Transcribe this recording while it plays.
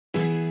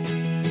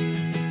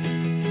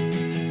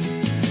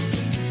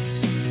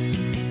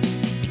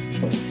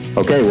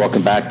Okay,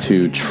 welcome back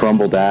to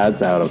Trumbull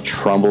Dads out of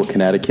Trumbull,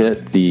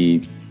 Connecticut,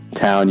 the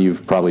town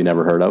you've probably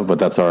never heard of, but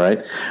that's all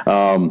right.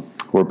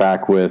 We're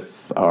back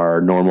with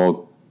our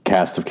normal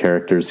cast of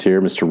characters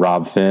here, Mr.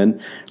 Rob Finn,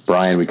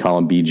 Brian, we call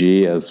him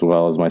BG, as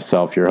well as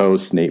myself, your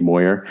host, Nate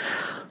Moyer.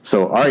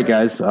 So, all right,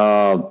 guys,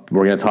 we're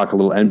going to talk a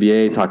little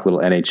NBA, talk a little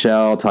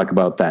NHL, talk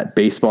about that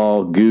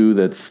baseball goo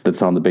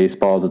that's on the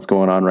baseballs that's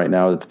going on right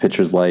now that the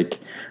pitchers like.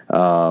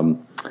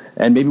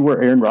 And maybe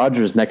where Aaron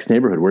Rodgers' next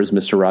neighborhood. Where's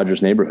Mr.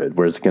 Rodgers' neighborhood?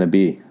 Where's it going to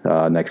be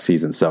next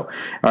season? So, all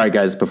right,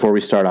 guys, before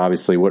we start,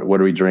 obviously, what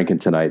are we drinking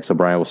tonight? So,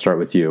 Brian, we'll start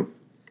with you.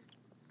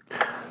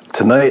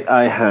 Tonight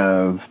I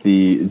have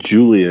the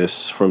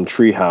Julius from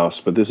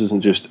Treehouse, but this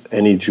isn't just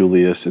any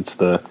Julius. It's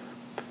the,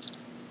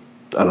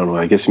 I don't know,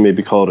 I guess you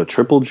maybe call it a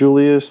triple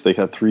Julius. They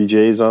got 3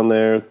 J's on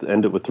there,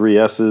 end it with 3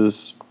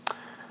 S's.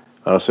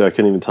 Honestly, I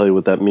couldn't even tell you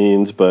what that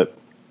means, but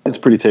it's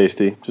pretty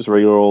tasty. Just a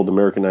regular old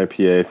American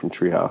IPA from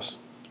Treehouse.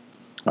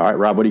 All right,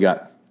 Rob, what do you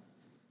got?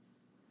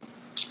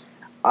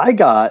 I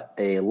got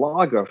a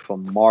lager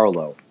from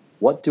Marlowe.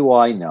 What do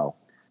I know?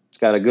 It's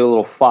got a good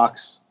little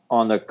fox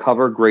on the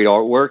cover, great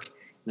artwork,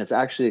 and it's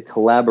actually a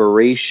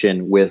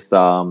collaboration with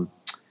the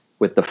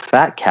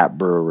Fat Cat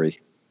Brewery.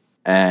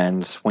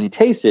 And when you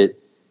taste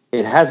it,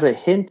 it has a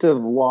hint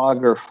of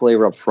lager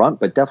flavor up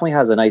front, but definitely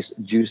has a nice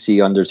juicy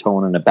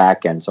undertone in the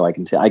back end. So I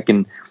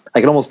can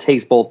almost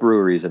taste both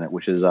breweries in it,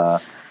 which is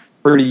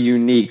pretty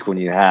unique when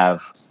you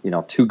have,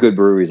 2 good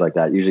breweries like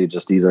that. Usually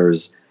just either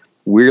is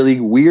weirdly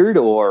weird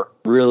or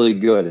really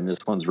good, and this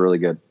one's really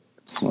good.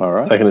 All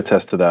right. I can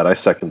attest to that. I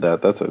second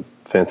that. That's a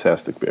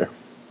fantastic beer.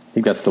 I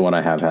think that's the one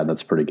I have had.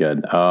 That's pretty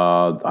good.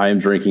 I am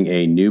drinking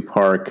a New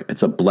Park.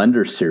 It's a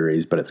blender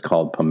series, but it's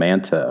called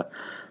Pimenta.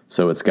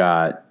 So it's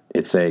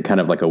a kind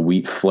of like a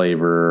wheat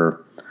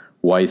flavor,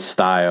 Weiss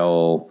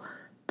style,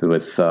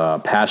 with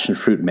passion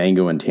fruit,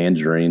 mango, and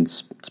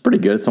tangerines. It's pretty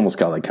good. It's almost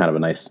got like kind of a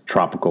nice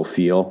tropical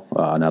feel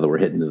now that we're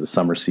hitting into the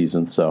summer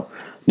season. So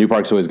New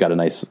Park's always got a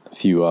nice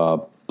few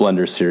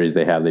blender series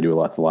they have. They do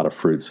a lot of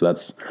fruit. So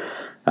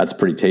that's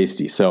pretty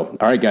tasty. So,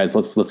 all right, guys,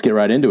 let's get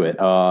right into it.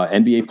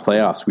 NBA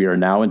playoffs. We are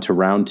now into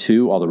round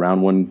 2. All the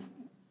round 1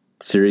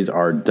 series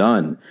are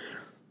done.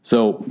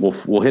 So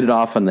we'll hit it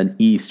off on the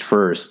East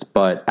first.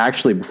 But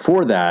actually,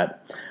 before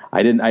that,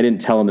 I didn't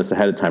tell him this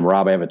ahead of time.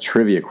 Rob, I have a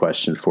trivia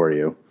question for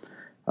you.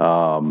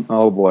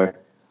 Oh boy!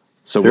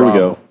 So here Rob, we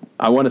go.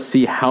 I want to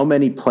see how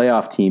many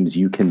playoff teams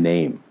you can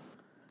name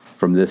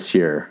from this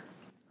year.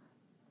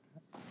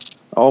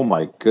 Oh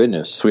my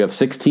goodness! So we have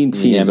 16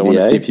 teams. I want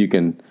to see if you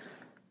can.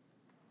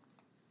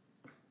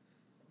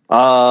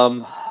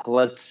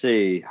 Let's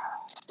see.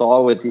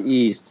 Start with the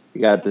East.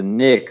 You got the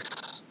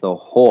Knicks, the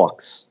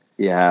Hawks.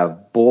 You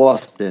have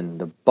Boston,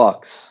 the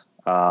Bucks,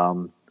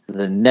 the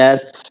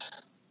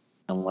Nets,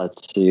 and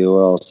let's see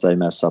who else did I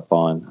mess up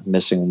on. I'm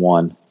missing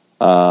one.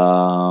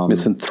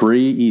 Missing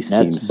 3 East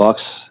Nets, teams.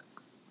 Bucks.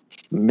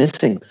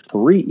 Missing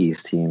 3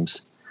 East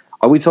teams.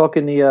 Are we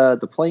talking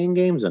the playing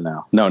games or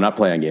now? No, not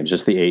playing games.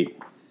 Just the 8,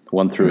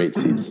 1 through 8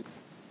 seeds. You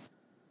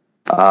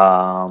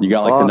got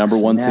like Bucks, the number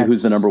 1 seed. Nets.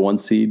 Who's the number 1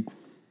 seed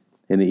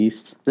in the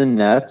East? The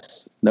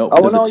Nets. No.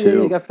 Oh there's no, a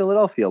 2. you got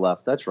Philadelphia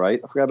left. That's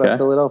right. I forgot about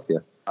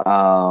Philadelphia.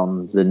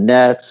 The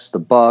Nets, the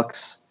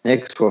Bucks,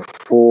 Knicks were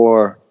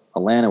 4.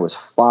 Atlanta was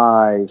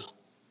 5.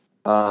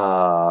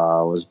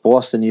 Was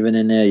Boston even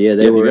in there? Yeah,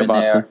 they were in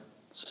Boston. there.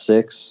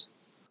 6.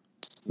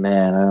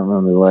 Man, I don't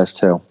remember the last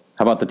 2.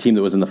 How about the team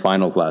that was in the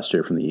finals last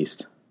year from the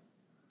East?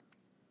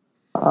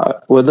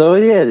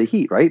 The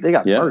Heat, right? They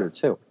got murdered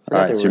too. All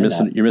right, so you're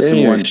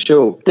missing one.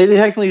 They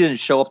technically didn't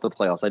show up to the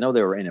playoffs. I know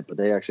they were in it, but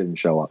they actually didn't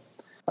show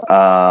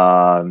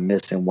up.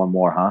 Missing one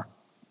more, huh?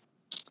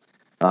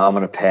 I'm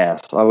gonna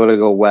pass. I'm gonna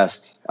go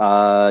West.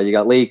 You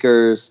got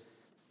Lakers,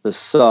 the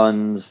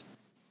Suns.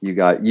 You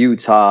got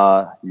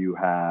Utah. You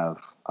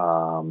have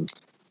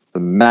the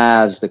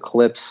Mavs, the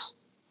Clips.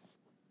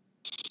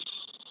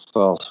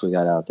 What else we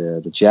got out there?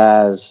 The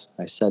Jazz.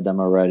 I said them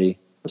already.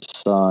 The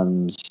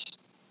Suns.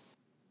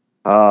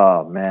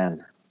 Oh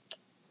man,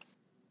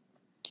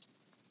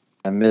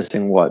 I'm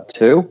missing what?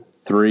 2?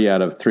 3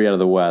 out of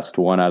the West,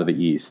 1 out of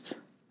the East.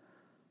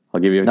 I'll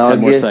give you 10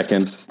 more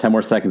seconds. 10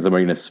 more seconds, and we're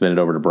going to spin it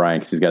over to Brian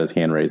because he's got his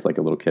hand raised like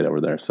a little kid over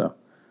there. So,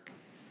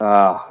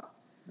 all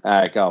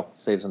right, go.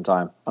 Save some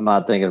time. I'm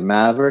not thinking of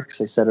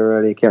Mavericks. I said it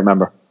already. Can't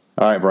remember.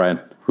 All right, Brian.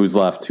 Who's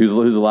left? Who's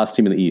the last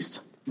team in the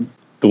East?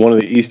 The one in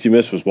the East you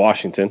missed was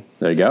Washington.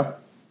 There you go.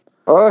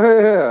 Oh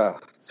yeah.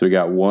 So we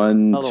got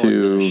 1,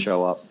 2,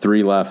 show up.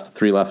 3 left.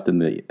 3 left in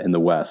the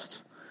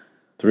West.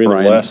 3 in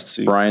the West.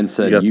 So Brian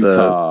said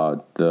Utah,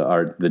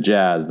 the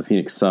Jazz, the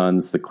Phoenix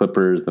Suns, the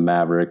Clippers, the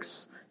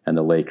Mavericks, and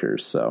the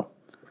Lakers. So,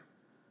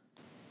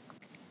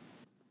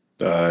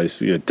 I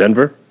see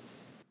Denver.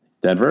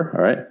 Denver.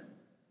 All right.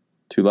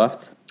 2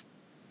 left.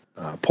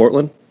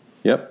 Portland.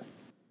 Yep.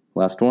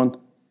 Last one.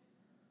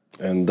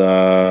 And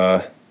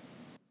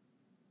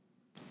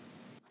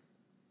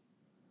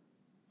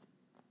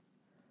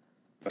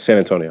San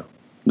Antonio.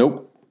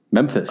 Nope.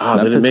 Memphis. They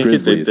Memphis didn't make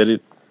Grizzlies.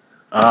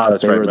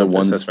 That's they right. were the Memphis,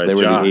 ones. that's right. They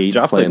were the 8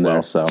 Ja playing played there.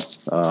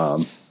 well. So,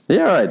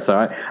 Yeah, all right.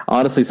 So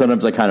honestly,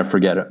 sometimes I kind of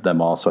forget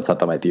them all, so I thought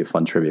that might be a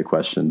fun trivia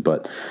question.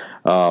 But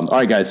all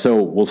right, guys.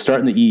 So we'll start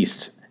in the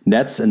East.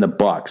 Nets and the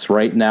Bucks.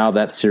 Right now,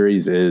 that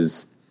series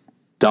is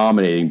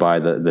dominating by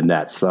the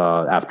Nets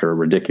after a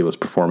ridiculous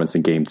performance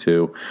in Game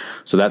 2.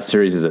 So that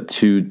series is at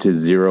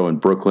 2-0 in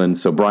Brooklyn.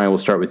 So Brian, we'll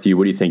start with you.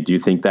 What do you think? Do you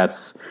think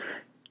that's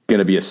going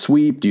to be a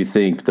sweep? Do you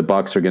think the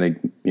Bucks are going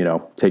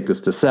to, take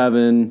this to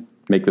 7,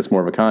 make this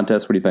more of a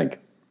contest? What do you think?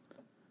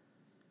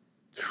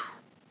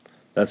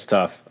 That's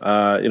tough.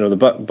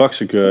 The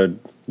Bucks are good.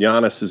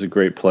 Giannis is a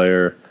great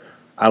player.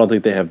 I don't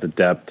think they have the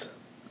depth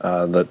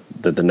that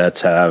the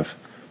Nets have.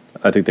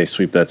 I think they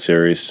sweep that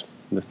series.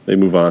 They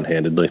move on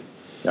handedly.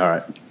 All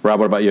right. Rob,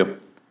 what about you?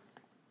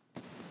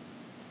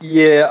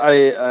 Yeah,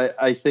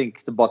 I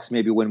think the Bucks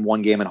maybe win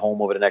one game at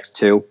home over the next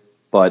 2,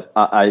 but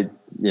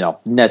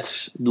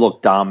Nets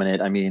look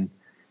dominant. I mean,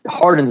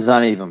 Harden's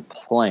not even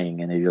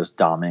playing, and they just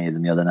dominated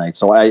them the other night.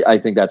 So I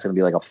think that's going to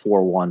be like a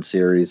 4-1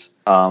 series.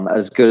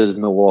 As good as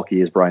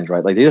Milwaukee is, Brian's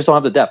right. Like, they just don't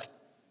have the depth.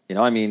 You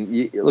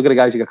look at the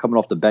guys you got coming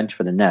off the bench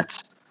for the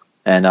Nets,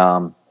 and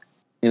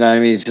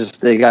it's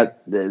just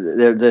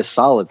they're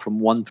solid from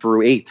 1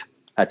 through 8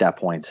 at that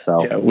point.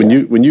 So yeah, when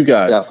you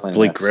got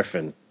Blake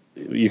Griffin,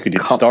 you could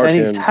start him,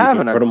 he's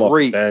having put him a off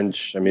great the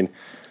bench. I mean,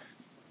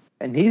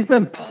 and he's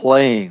been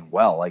playing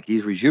well. Like,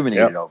 he's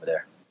rejuvenated over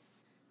there.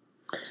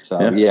 So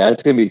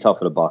it's going to be tough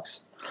for the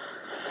Bucks.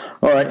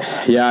 All right,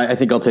 yeah, I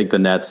think I'll take the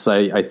Nets.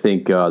 I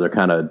think they're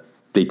kind of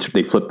they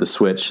flipped the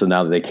switch, so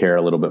now that they care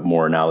a little bit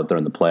more now that they're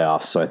in the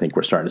playoffs. So I think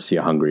we're starting to see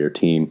a hungrier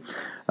team.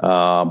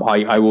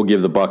 I will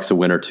give the Bucks a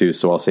win or two,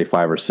 so I'll say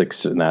 5 or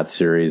 6 in that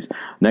series.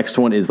 Next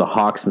one is the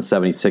Hawks and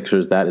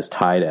 76ers. That is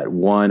tied at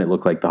 1. It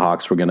looked like the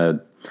Hawks were going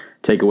to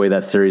take away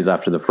that series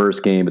after the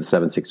first game, but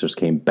 76ers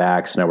came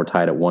back, so now we're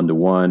tied at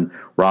 1-1.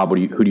 Rob,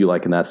 who do you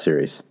like in that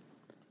series?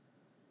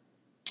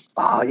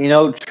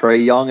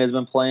 Trae Young has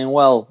been playing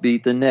well.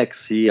 Beat the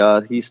Knicks.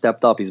 He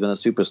stepped up. He's been a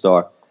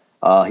superstar.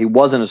 He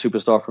wasn't a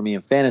superstar for me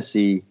in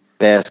fantasy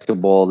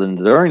basketball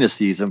during the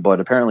season, but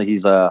apparently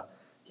he's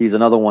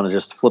another one to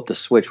just flip the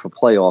switch for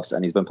playoffs,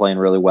 and he's been playing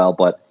really well.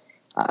 But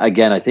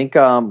again, I think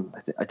I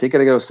think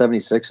I go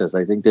 76ers.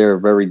 I think they're a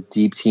very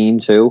deep team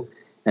too,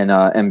 and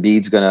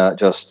Embiid's gonna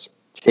just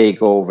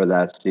take over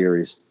that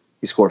series.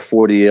 He scored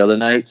 40 the other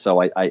night,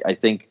 so I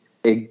think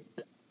it's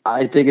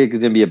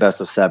gonna be a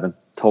best of 7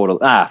 total.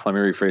 Let me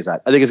rephrase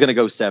that. I think it's gonna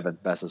go 7,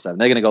 best of 7.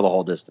 They're gonna go the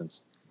whole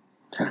distance.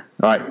 All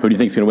right, who do you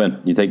think's gonna win?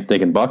 You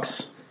taking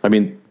Bucks?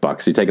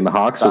 Bucks. You taking the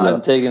Hawks?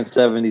 I'm taking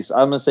 70s.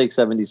 I'm gonna take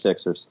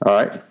 76ers. All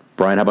right.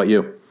 Brian, how about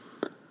you?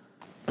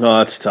 Oh,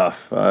 that's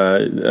tough.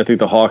 I think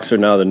the Hawks are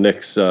now the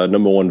Knicks'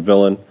 number 1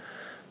 villain.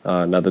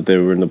 Now that they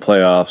were in the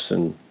playoffs,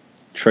 and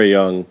Trae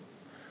Young,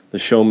 the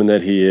showman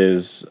that he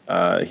is,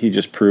 he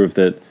just proved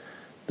that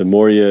the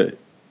more you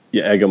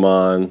egg him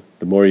on,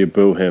 the more you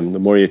boo him, the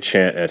more you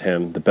chant at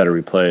him, the better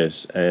he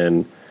plays.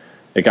 And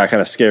it got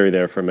kind of scary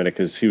there for a minute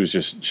because he was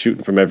just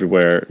shooting from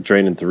everywhere,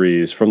 draining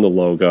threes from the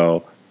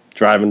logo,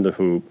 driving the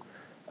hoop.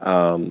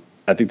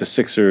 I think the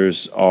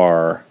Sixers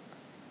are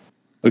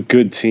a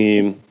good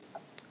team.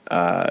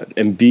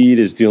 Embiid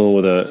is dealing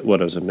with a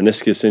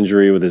meniscus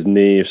injury with his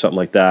knee or something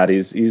like that.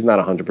 He's not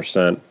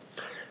 100%.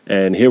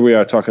 And here we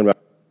are talking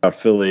about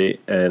Philly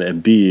and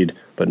Embiid,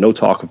 but no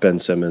talk of Ben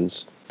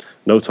Simmons,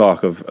 no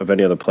talk of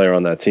any other player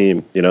on that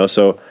team.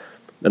 So,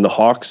 and the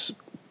Hawks,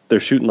 they're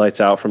shooting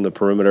lights out from the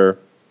perimeter.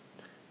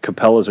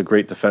 Capella's a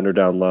great defender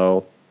down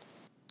low.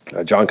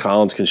 John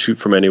Collins can shoot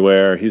from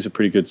anywhere. He's a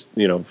pretty good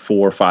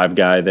 4 or 5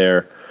 guy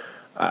there.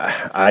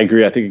 I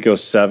agree. I think it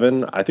goes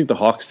 7. I think the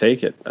Hawks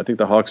take it. I think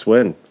the Hawks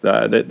win.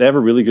 They have a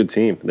really good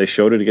team. They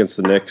showed it against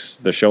the Knicks.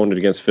 They're showing it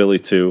against Philly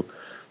too.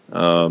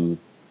 I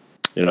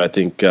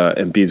think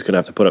Embiid's going to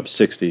have to put up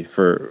 60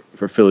 for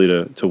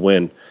Philly to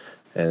win,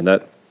 and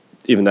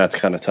that's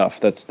kind of tough.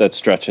 That's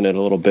stretching it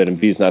a little bit.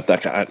 Embiid's not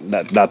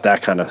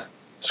that kind of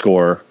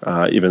scorer,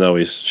 even though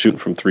he's shooting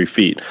from 3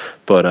 feet.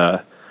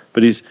 But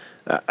he's.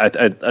 I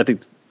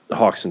think the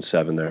Hawks in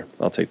 7 there.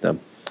 I'll take them.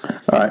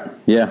 All right.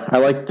 Yeah, I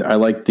like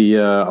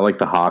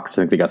the Hawks.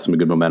 I think they got some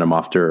good momentum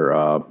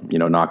after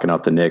knocking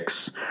out the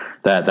Knicks.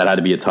 That had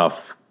to be a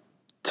tough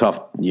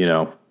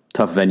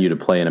venue to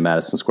play in a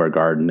Madison Square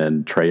Garden,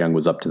 and Trae Young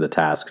was up to the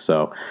task.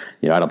 So,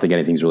 I don't think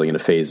anything's really going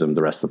to phase them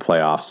the rest of the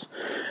playoffs.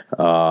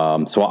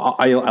 So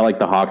I like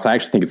the Hawks. I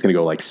actually think it's going to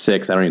go like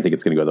 6. I don't even think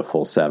it's going to go the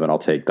full 7. I'll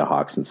take the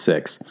Hawks in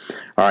 6.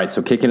 All right.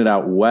 So kicking it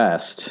out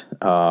west,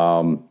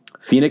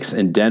 Phoenix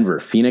and Denver.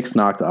 Phoenix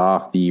knocked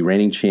off the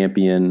reigning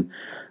champion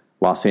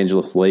Los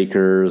Angeles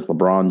Lakers,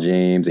 LeBron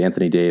James,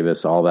 Anthony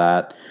Davis, all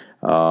that.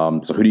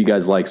 So who do you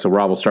guys like? So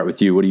Rob, we'll start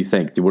with you. What do you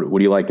think? What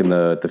do you like in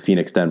the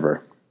Phoenix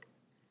Denver?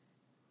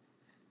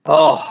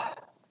 Oh,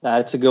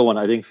 that's a good one.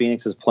 I think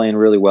Phoenix is playing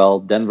really well.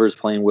 Denver's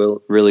playing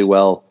really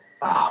well.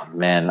 Oh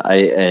man,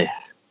 I'm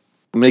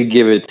gonna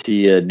give it to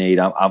you, Nate.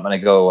 I'm gonna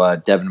go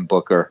Devin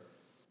Booker.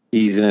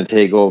 He's gonna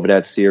take over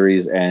that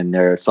series, and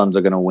their Suns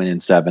are gonna win in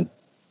 7.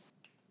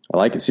 I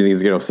like it. So you think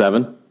it's going to go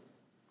 7?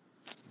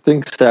 I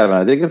think 7.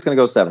 I think it's going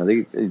to go 7. I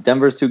think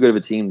Denver's too good of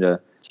a team to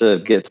to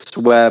get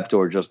swept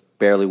or just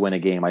barely win a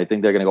game. I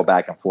think they're going to go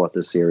back and forth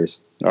this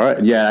series. All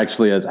right. Yeah,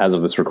 actually, as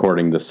of this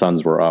recording, the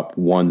Suns were up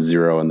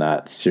 1-0 in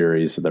that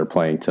series. They're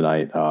playing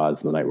tonight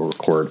as the night we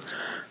record.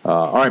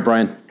 All right,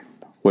 Brian,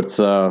 what's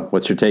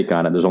your take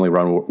on it? There's only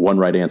one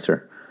right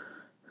answer.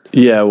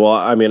 Yeah, well,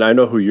 I mean, I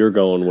know who you're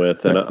going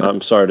with, and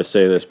I'm sorry to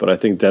say this, but I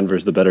think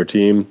Denver's the better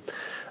team.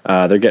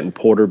 They're getting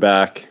Porter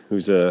back,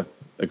 who's a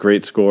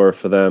great scorer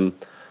for them.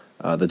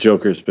 The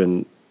Joker's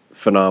been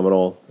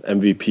phenomenal.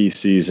 MVP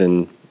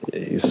season.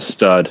 He's a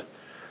stud.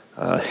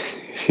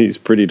 He's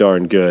pretty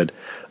darn good.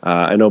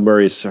 I know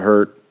Murray's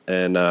hurt,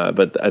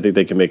 but I think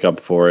they can make up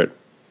for it.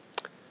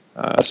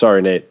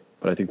 Sorry, Nate,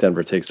 but I think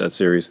Denver takes that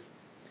series.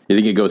 You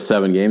think it goes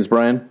 7 games,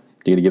 Brian?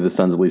 You going to give the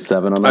Suns at least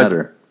 7 on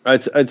that?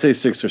 I'd say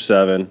 6 or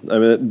 7. I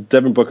mean,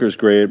 Devin Booker's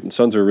great. The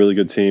Suns are a really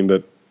good team,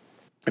 but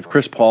if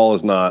Chris Paul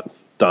is not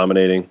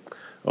dominating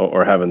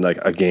or having like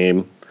a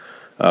game,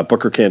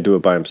 Booker can't do it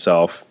by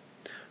himself.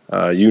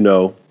 You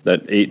know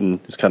that Ayton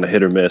is kind of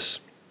hit or miss,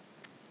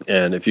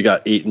 and if you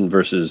got Ayton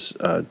versus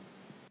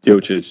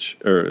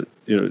Jokic or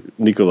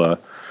Nikola,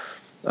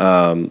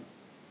 I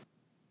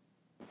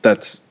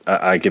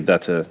give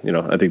that to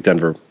I think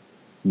Denver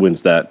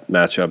wins that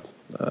matchup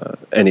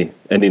any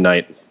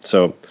night.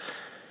 So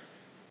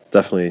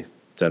definitely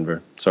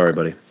Denver. Sorry,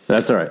 buddy.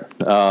 That's all right.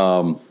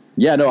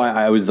 Yeah, no,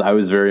 I was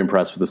very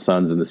impressed with the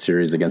Suns in the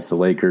series against the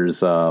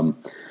Lakers.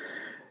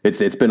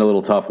 It's been a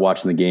little tough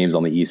watching the games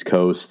on the East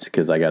Coast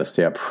because I got to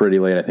stay up pretty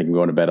late. I think I'm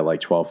going to bed at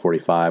like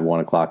 12:45, 1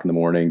 o'clock in the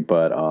morning.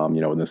 But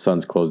when the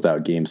Suns closed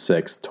out Game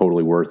 6,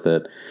 totally worth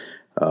it.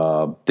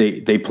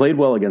 They played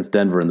well against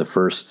Denver in the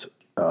first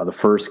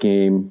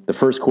game. The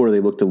first quarter they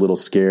looked a little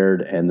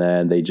scared, and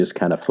then they just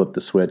kind of flipped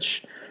the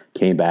switch,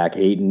 came back.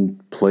 Ayton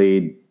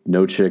played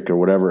Nocic or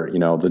whatever,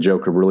 the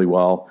Joker really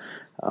well.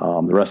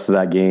 The rest of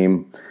that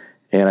game.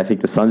 And I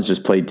think the Suns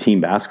just played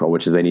team basketball,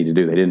 which is they need to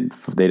do. They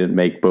didn't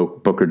make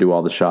Booker do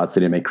all the shots. They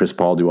didn't make Chris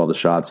Paul do all the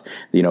shots.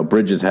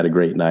 Bridges had a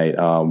great night.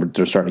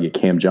 They're starting to get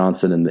Cam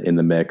Johnson in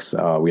the mix.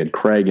 We had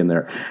Craig in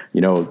there.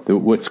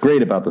 What's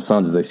great about the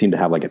Suns is they seem to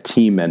have like a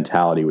team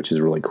mentality, which is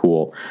really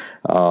cool.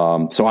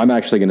 So I'm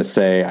actually going to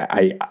say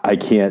I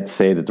can't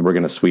say that we're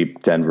going to sweep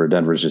Denver.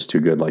 Denver's just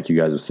too good, like you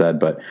guys have said.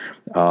 But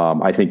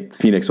I think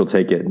Phoenix will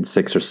take it in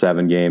 6 or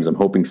 7 games. I'm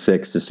hoping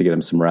 6 just to get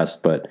them some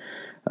rest, but.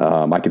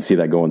 I can see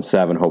that going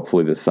 7.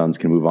 Hopefully the Suns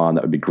can move on.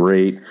 That would be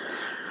great.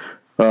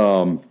 I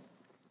don't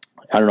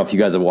know if you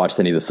guys have watched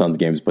any of the Suns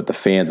games, but the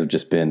fans have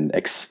just been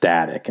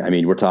ecstatic. I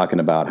mean, we're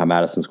talking about how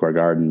Madison Square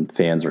Garden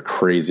fans are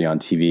crazy on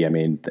TV. I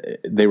mean,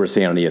 they were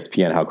saying on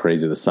ESPN how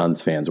crazy the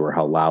Suns fans were,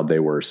 how loud they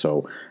were.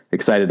 So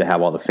excited to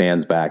have all the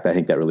fans back. I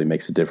think that really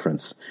makes a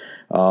difference.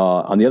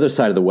 On the other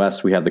side of the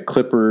West, we have the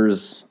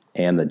Clippers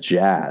and the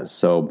Jazz.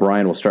 So,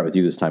 Brian, we'll start with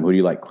you this time. Who do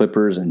you like,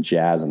 Clippers and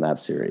Jazz in that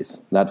series?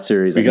 We got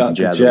the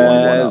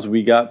Jazz.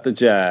 We got the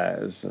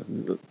Jazz.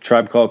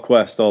 Tribe Called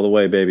Quest all the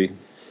way, baby.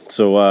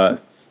 So,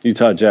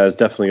 Utah Jazz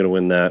definitely going to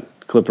win that.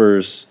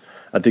 Clippers,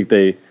 I think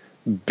they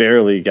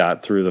barely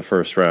got through the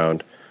first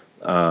round.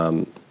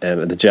 And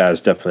the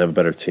Jazz definitely have a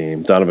better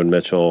team. Donovan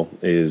Mitchell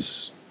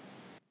is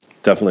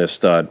definitely a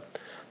stud.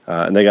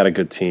 And they got a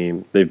good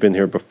team. They've been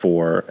here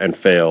before and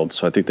failed.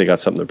 So, I think they got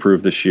something to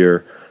prove this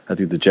year. I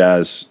think the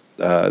Jazz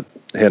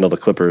handle the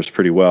Clippers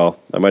pretty well.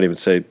 I might even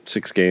say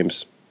 6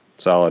 games,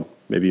 solid,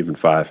 maybe even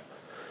 5.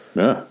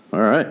 Yeah, all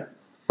right.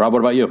 Rob, what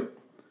about you?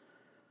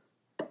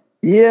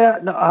 Yeah,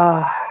 no,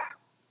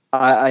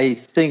 I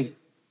think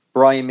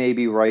Brian may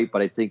be right,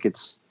 but I don't think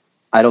it's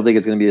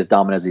going to be as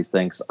dominant as he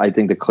thinks. I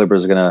think the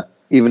Clippers are going to,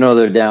 even though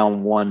they're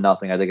down 1-0, I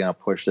think they're going to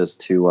push this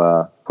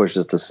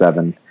to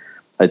 7.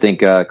 I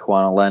think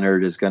Kawhi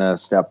Leonard is going to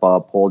step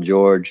up. Paul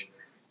George,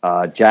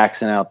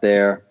 Jackson out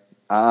there.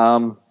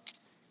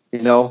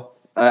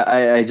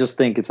 I just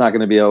think it's not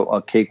going to be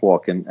a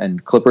cakewalk.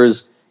 And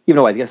Clippers, even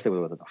though I guess they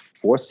were the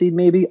 4th seed,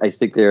 maybe. I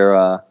think they're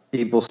a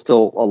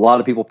lot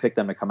of people pick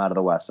them to come out of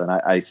the West, and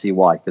I see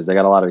why, because they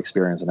got a lot of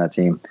experience in that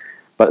team.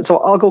 But so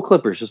I'll go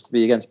Clippers just to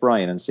be against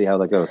Brian and see how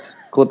that goes.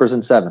 Clippers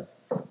in 7.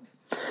 All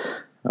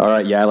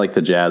right, yeah, I like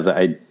the Jazz.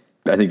 I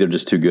think they're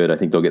just too good. I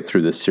think they'll get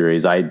through this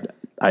series. I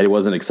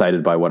wasn't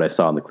excited by what I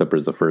saw in the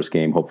Clippers the first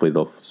game. Hopefully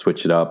they'll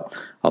switch it up.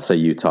 I'll say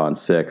Utah in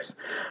 6.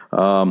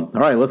 All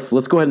right, let's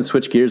go ahead and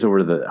switch gears over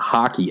to the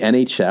hockey,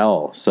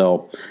 NHL.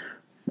 So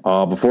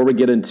before we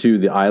get into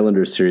the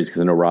Islanders series,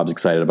 because I know Rob's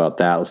excited about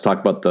that, let's talk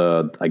about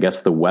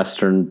the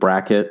Western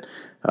bracket.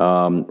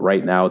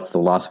 Right now it's the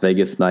Las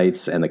Vegas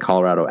Knights and the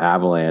Colorado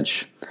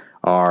Avalanche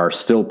are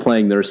still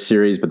playing their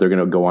series, but they're going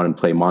to go on and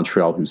play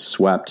Montreal, who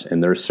swept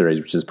in their series,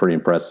 which is pretty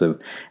impressive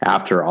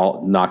after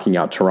knocking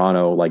out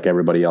Toronto like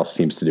everybody else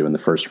seems to do in the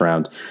first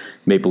round.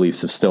 Maple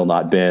Leafs have still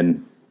not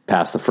been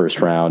past the first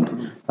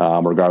round,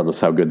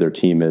 regardless how good their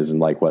team is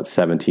in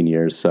 17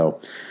 years. So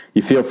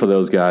you feel for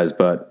those guys,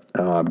 but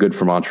good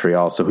for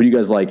Montreal. So who do you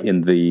guys like in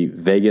the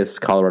Vegas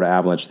Colorado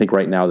Avalanche? I think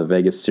right now the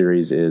Vegas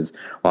series is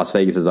Las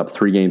Vegas is up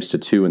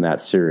 3-2 in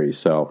that series.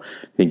 So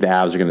I think the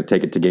Avs are going to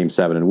take it to Game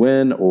 7 and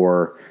win,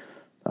 or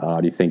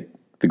do you think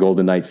the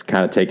Golden Knights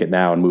kind of take it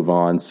now and move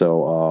on?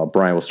 So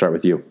Brian, we'll start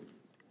with you.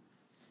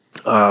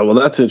 Well,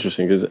 that's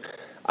interesting because,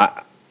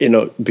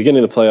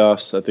 beginning of the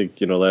playoffs, I think,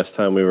 last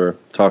time we were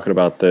talking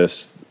about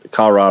this,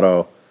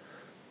 Colorado,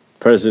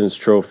 President's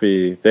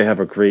Trophy, they have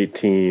a great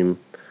team.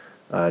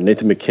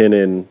 Nathan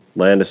McKinnon,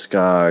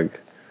 Landeskog,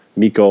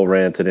 Mikko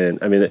Rantanen.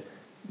 I mean,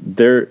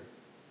 they're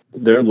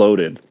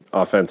loaded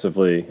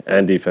offensively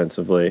and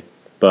defensively,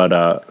 but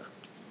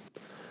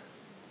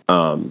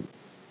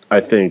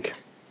I think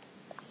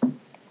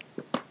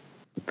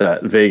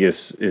that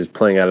Vegas is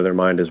playing out of their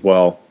mind as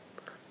well.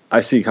 I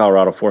see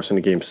Colorado forcing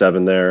a Game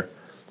 7 there,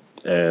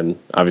 and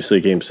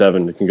obviously Game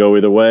 7 it can go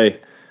either way.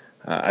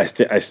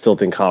 I still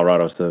think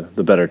Colorado's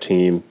the better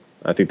team.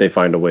 I think they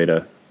find a way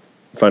to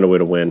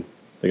win.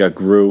 They got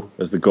Gru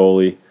as the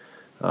goalie.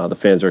 The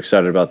fans are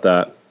excited about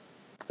that.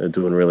 They're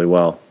doing really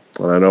well.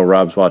 And I know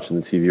Rob's watching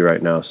the TV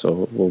right now,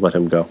 so we'll let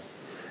him go.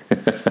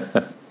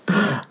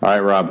 All right,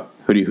 Rob.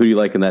 Who do you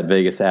like in that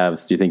Vegas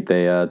Avs? Do you think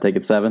they take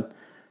it 7?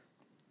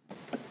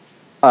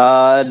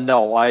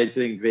 No, I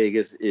think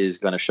Vegas is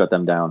going to shut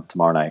them down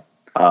tomorrow night.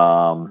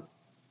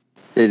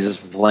 They're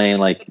just playing,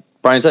 like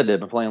Brian said, they've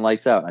been playing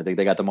lights out. I think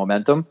they got the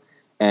momentum,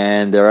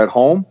 and they're at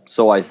home.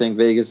 So I think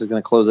Vegas is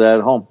going to close it out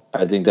at home.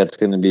 I think that's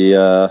going to be,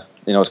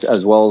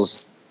 as well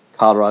as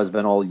Colorado has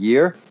been all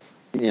year.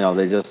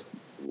 They just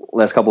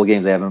last couple of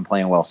games they haven't been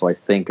playing well. So I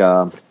think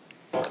the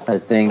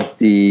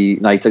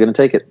Knights are going to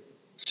take it,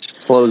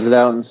 close it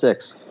out in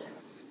 6.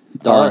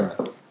 Done.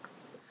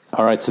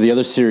 All right, so the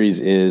other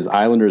series is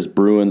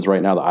Islanders-Bruins.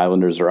 Right now the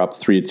Islanders are up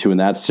 3-2 in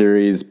that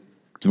series.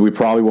 We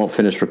probably won't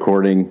finish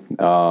recording.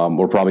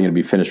 We're probably going to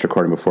be finished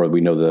recording before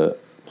we know the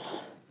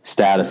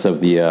status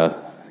of the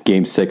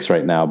Game 6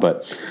 right now.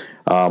 But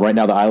right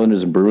now the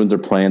Islanders and Bruins are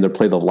playing. They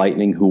play the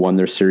Lightning, who won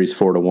their series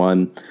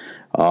 4-1.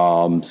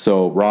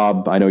 So,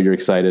 Rob, I know you're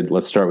excited.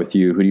 Let's start with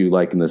you. Who do you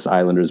like in this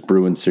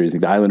Islanders-Bruins series?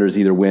 The Islanders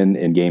either win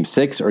in Game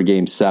 6 or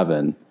Game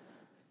 7?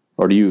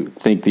 Or do you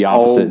think the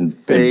opposite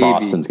and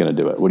Boston's going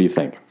to do it? What do you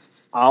think?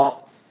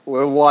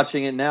 We're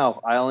watching it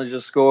now. Islanders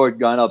just scored,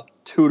 gone up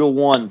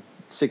 2-1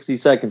 60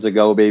 seconds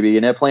ago, baby,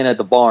 and they're playing at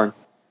the barn.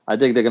 I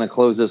think they're going to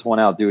close this one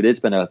out, dude. It's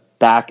been a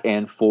back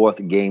and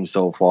forth game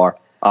so far.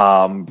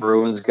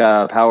 Bruins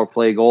got a power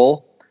play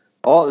goal.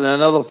 Oh, and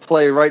another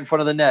play right in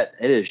front of the net.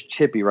 It is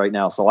chippy right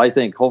now. So I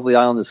think hopefully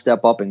Islanders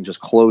step up and just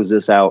close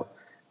this out.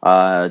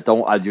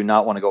 I do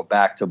not want to go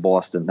back to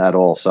Boston at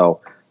all.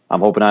 So I'm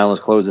hoping Islanders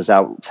close this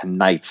out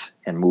tonight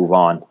and move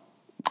on.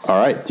 All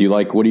right.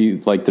 What do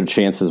you like their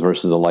chances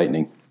versus the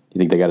Lightning? You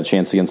think they got a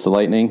chance against the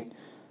Lightning?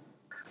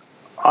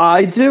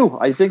 I do.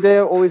 I think they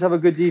always have a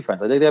good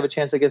defense. I think they have a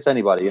chance against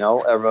anybody.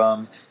 They've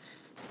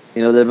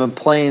been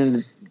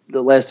playing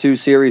the last 2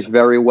 series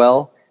very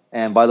well.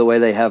 And by the way,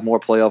 they have more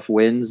playoff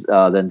wins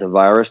than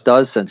Tavares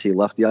does since he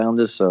left the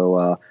Islanders.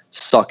 So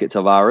suck it,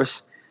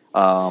 Tavares.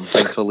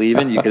 Thanks for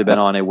leaving. You could have been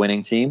on a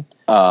winning team.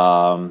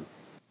 But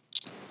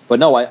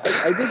no, I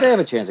think they have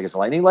a chance against the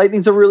Lightning.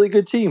 Lightning's a really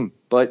good team.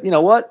 But you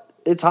know what?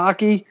 It's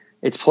hockey.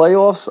 It's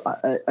playoffs.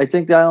 I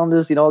think the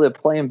Islanders, they're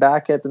playing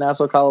back at the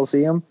Nassau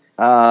Coliseum.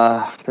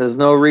 There's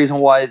no reason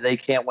why they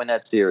can't win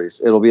that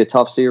series. It'll be a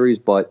tough series,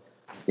 but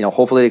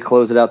hopefully they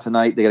close it out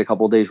tonight. They get a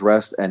couple of days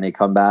rest, and they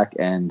come back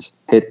and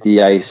hit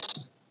the ice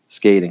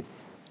skating.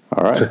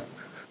 All right.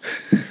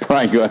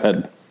 Brian, go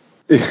ahead.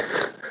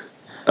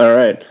 All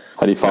right.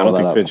 How do you follow that up?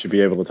 I don't think Finn should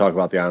be able to talk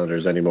about the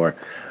Islanders anymore.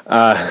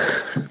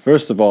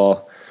 First of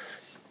all,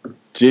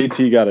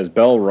 JT got his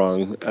bell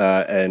rung,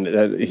 and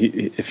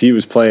if he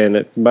was playing,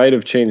 it might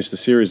have changed the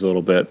series a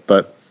little bit,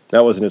 but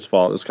that wasn't his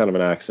fault. It was kind of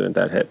an accident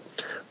that hit.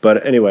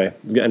 But anyway,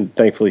 and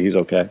thankfully he's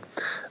okay.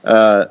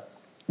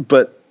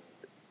 But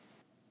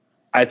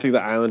I think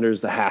the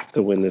Islanders have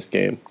to win this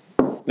game.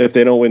 If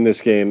they don't win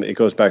this game, it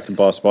goes back to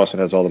Boston. Boston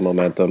has all the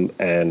momentum,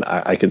 and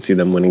I can see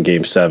them winning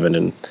Game 7,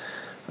 and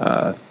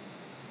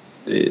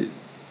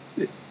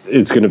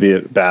it's going to be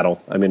a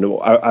battle. I mean,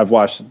 I've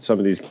watched some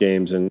of these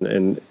games,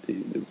 and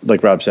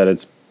like Rob said,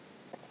 it's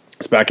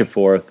back and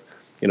forth.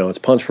 It's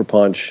punch for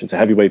punch. It's a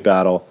heavyweight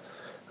battle.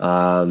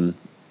 I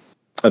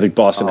think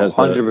Boston has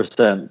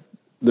 100%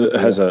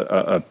 has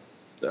a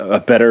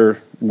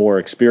better, more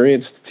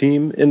experienced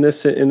team in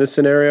this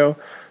scenario.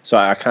 So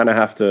I kind of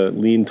have to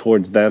lean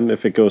towards them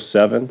if it goes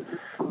 7.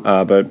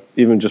 But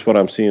even just what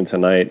I'm seeing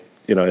tonight,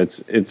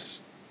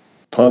 it's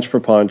punch for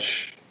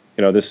punch.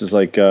 This is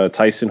like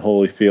Tyson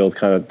Holyfield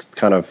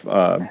kind of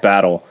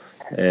battle,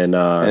 and the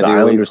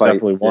Islanders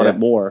definitely want it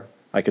more.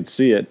 I could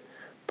see it,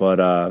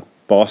 but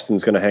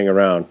Boston's going to hang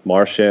around.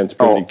 Marchand's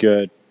pretty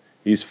good.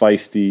 He's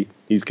feisty.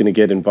 He's going to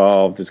get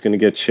involved. It's going to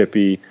get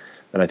chippy,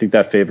 and I think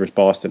that favors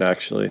Boston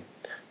actually.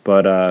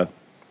 But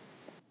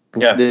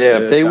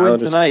if they win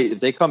tonight, if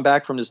they come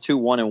back from this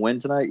 2-1 and win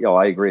tonight,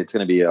 I agree. It's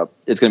going to be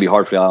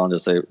hard for the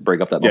Islanders to break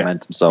up that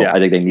momentum. So I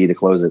think they need to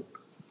close it.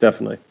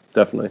 Definitely.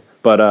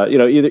 But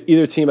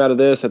either team out of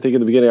this, I think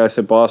in the beginning I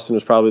said Boston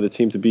was probably the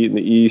team to beat in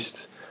the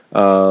East.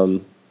 I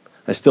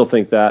still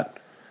think that.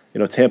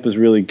 Tampa's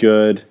really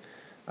good.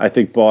 I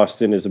think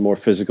Boston is a more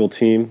physical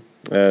team,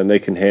 and they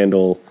can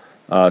handle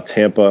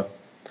Tampa.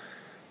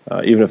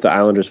 Even if the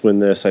Islanders win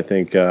this, I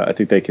think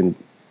they can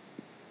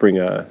bring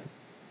a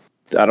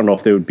I don't know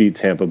if they would beat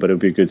Tampa, but it would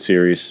be a good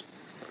series.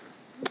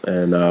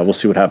 And we'll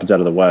see what happens out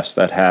of the West.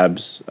 That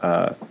Habs,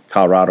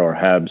 Colorado or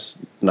Habs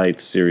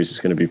Knights series is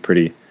going to be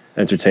pretty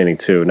entertaining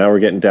too. Now we're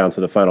getting down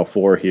to the Final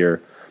Four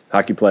here.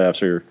 Hockey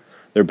playoffs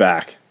they're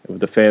back with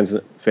the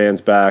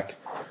fans back.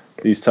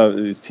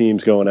 These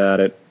teams going at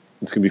it.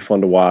 It's going to be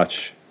fun to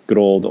watch. Good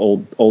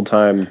old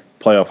time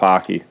playoff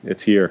hockey.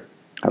 It's here.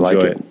 Enjoy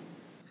it.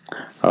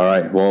 All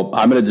right. Well,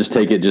 I'm going to just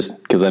take it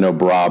just because I know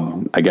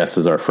Rob, I guess,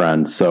 is our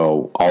friend.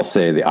 So I'll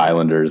say the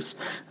Islanders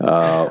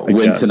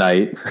win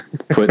tonight.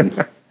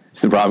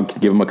 Rob can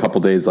give them a couple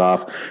days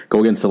off.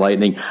 Go against the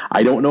Lightning.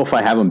 I don't know if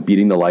I have them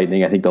beating the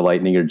Lightning. I think the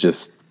Lightning are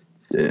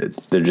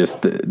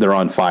they're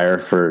on fire,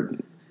 for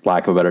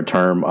lack of a better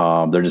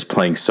term. They're just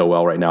playing so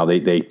well right now.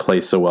 They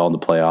play so well in the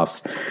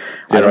playoffs.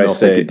 I don't know if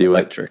they could do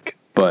it,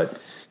 but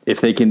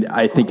if they can,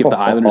 I think if the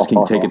Islanders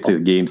can take it to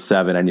Game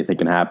 7, anything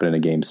can happen in a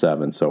Game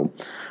 7. So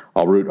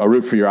I'll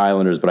root for your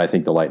Islanders, but I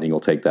think the Lightning will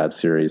take that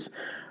series.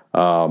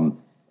 All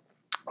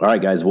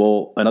right, guys.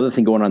 Well, another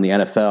thing going on in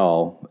the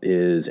NFL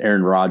is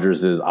Aaron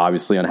Rodgers is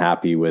obviously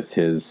unhappy with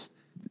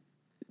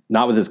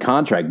not with his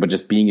contract, but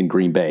just being in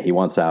Green Bay. He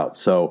wants out.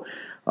 So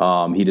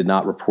he did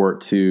not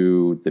report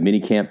to the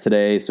minicamp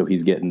today. So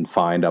he's getting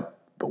fined up,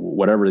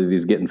 whatever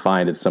he's getting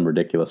fined, it's some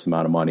ridiculous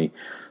amount of money.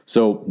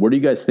 So what do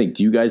you guys think?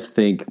 Do you guys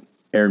think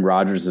Aaron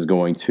Rodgers is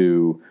going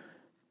to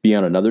be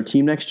on another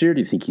team next year? Do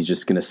you think he's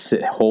just going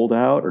to hold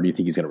out, or do you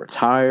think he's going to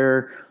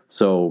retire?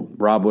 So,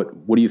 Rob,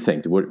 what do you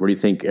think? Where do you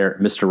think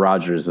Mr.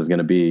 Rodgers is going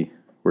to be?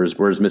 Where's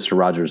Mr.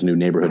 Rodgers' new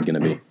neighborhood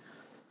going to be?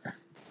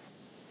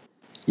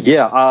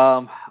 Yeah,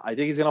 I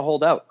think he's going to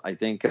hold out. I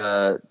think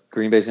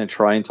Green Bay's going to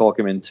try and talk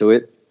him into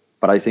it,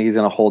 but I think he's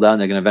going to hold out,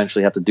 and they're going to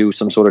eventually have to do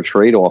some sort of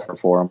trade offer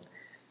for him.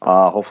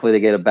 Hopefully, they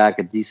get back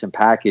a decent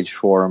package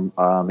for him.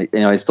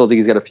 I still think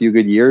he's got a few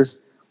good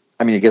years.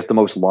 I mean, I guess the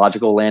most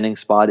logical landing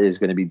spot is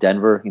going to be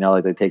Denver.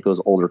 Like they take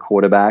those older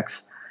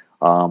quarterbacks.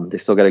 They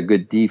still got a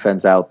good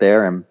defense out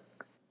there, and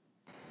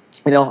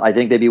I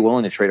think they'd be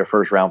willing to trade a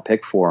first-round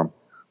pick for him,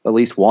 at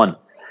least one.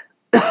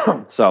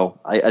 So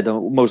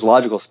the most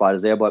logical spot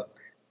is there, but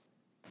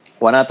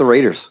why not the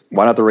Raiders?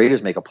 Why not the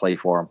Raiders make a play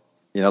for him?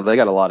 They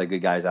got a lot of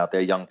good guys out there,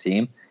 young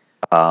team.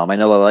 I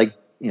know they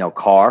like,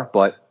 Carr,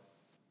 but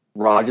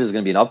Rodgers is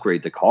going to be an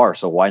upgrade to Carr,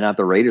 so why not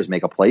the Raiders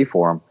make a play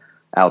for him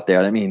out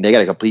there? I mean, they got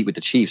to compete with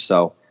the Chiefs,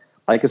 so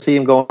I could see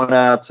him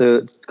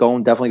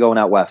definitely going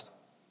out west.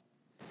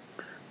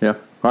 Yeah.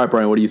 All right,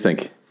 Brian, what do you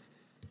think?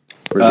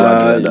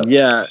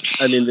 Yeah,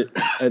 I mean,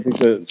 I think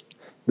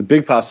the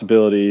big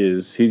possibility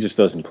is he just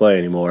doesn't play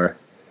anymore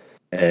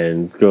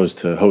and goes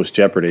to host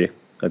Jeopardy.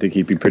 I think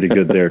he'd be pretty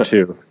good there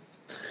too.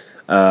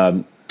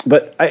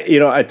 But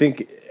I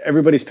think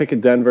everybody's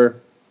picking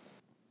Denver.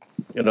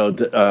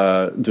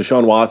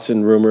 Deshaun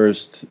Watson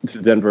rumors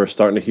to Denver are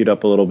starting to heat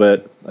up a little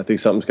bit. I think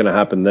something's going to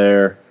happen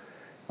there.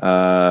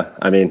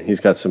 I mean, he's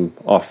got some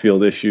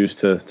off-field issues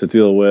to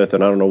deal with,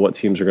 and I don't know what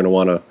teams are going to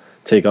want to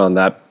take on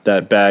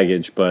that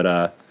baggage,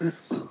 but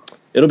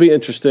it'll be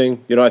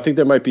interesting. I think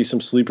there might be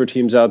some sleeper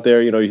teams out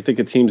there. You think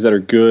of teams that are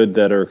good,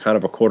 that are kind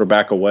of a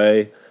quarterback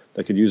away,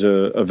 that could use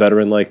a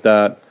veteran like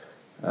that.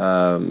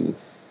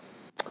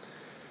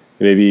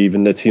 Maybe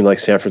even a team like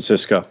San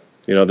Francisco.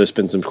 There's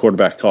been some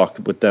quarterback talk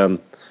with them.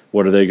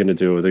 What are they going to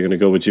do? Are they going to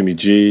go with Jimmy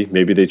G?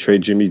 Maybe they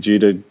trade Jimmy G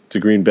to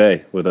Green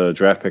Bay with a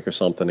draft pick or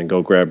something and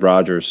go grab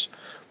Rodgers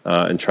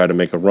and try to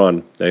make a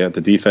run. They have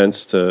the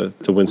defense to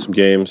win some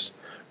games.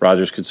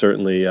 Rodgers could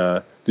certainly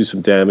do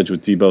some damage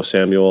with Deebo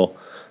Samuel.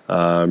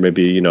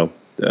 Maybe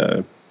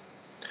a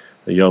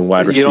young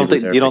wide receiver.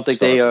 You don't think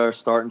they are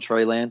starting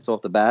Trey Lance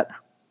off the bat,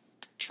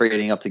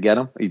 trading up to get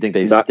him? Or you think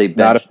they not bench?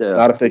 Not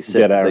if they can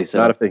get Aaron.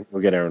 Not if they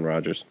can get Aaron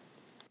Rodgers.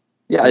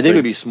 Yeah, I think it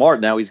would be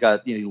smart. Now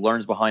he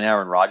learns behind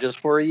Aaron Rodgers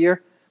for a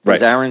year.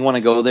 Does Aaron want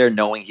to go there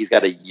knowing he's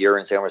got a year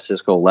in San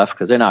Francisco left?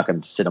 Because they're not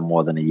going to sit him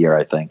more than a year,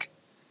 I think.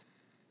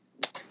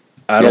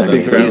 I don't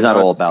think he's not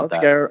all about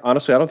that.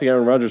 Honestly, I don't think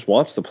Aaron Rodgers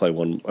wants to play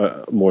one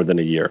more than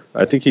a year.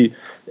 I think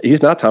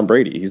he's not Tom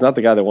Brady. He's not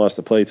the guy that wants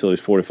to play till he's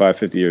 45,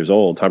 50 years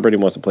old. Tom Brady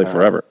wants to play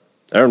forever.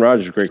 Aaron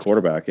Rodgers is a great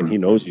quarterback, and he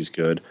knows he's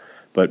good,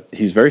 but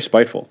he's very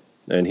spiteful,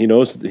 and he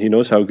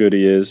knows how good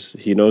he is.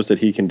 He knows that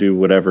he can do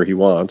whatever he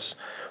wants,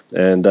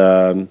 and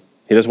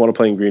he doesn't want to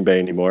play in Green Bay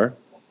anymore.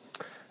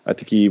 I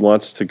think he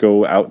wants to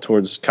go out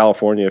towards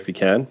California if he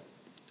can.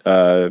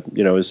 I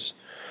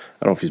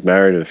don't know if he's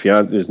married or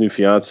his new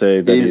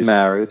fiance. He's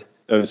married.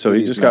 So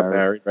he just got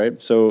married,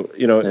 right? So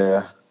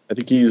yeah. I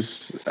think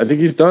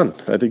he's done.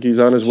 I think he's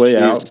on his way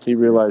out. He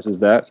realizes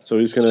that, so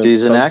he's going to.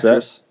 She's sunset. An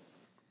actress,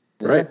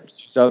 right?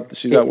 Yeah.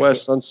 She's out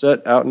west.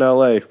 Sunset out in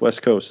L.A.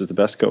 West Coast is the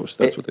best coast.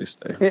 That's what they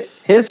say.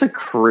 Here's a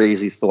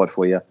crazy thought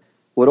for you: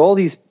 with all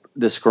these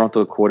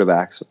disgruntled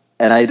quarterbacks,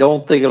 and I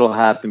don't think it'll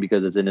happen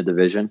because it's in a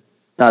division,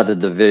 not the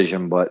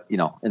division, but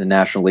in the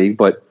National League.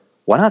 But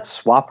why not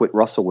swap with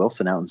Russell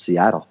Wilson out in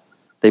Seattle?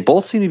 They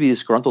both seem to be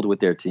disgruntled with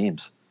their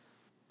teams.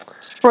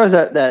 As far as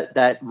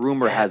that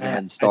rumor hasn't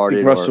been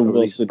started or at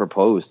least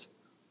proposed.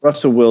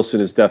 Russell Wilson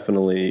is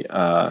definitely.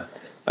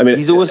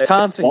 He's a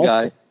Wisconsin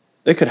guy.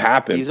 It could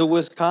happen. He's a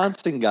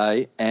Wisconsin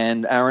guy,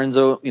 and Aaron's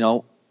a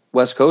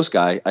West Coast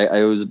guy.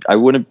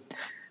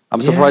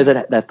 I'm surprised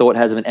that thought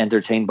hasn't been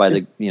entertained by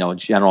the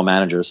general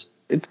managers.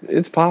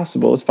 It's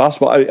possible. It's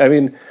possible. I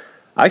mean,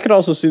 I could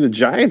also see the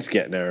Giants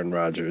getting Aaron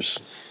Rodgers.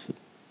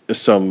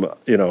 Some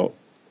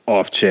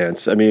off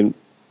chance. I mean,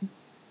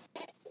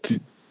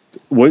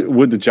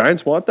 would the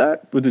Giants want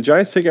that? Would the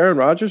Giants take Aaron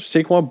Rodgers,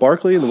 Saquon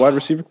Barkley, and the wide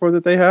receiver core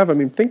that they have? I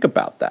mean, think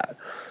about that.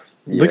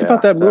 Think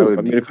about that move.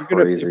 I mean, if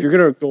you're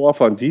gonna go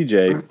off on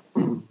DJ,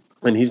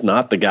 and he's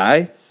not the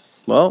guy,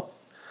 well,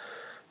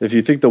 if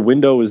you think the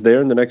window is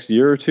there in the next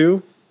year or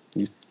two,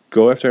 you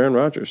go after Aaron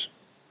Rodgers.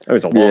 I mean,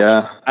 it's a long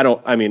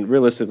shot.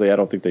 Realistically, I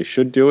don't think they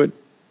should do it,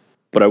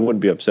 but I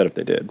wouldn't be upset if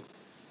they did.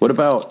 What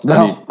about?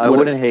 I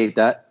wouldn't hate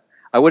that.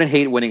 I wouldn't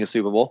hate winning a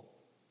Super Bowl.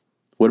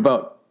 What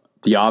about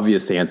the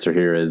obvious answer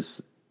here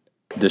is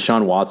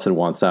Deshaun Watson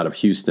wants out of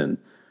Houston.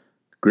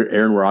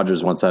 Aaron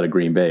Rodgers wants out of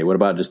Green Bay. What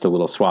about just a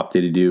little swap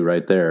diddy do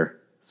right there?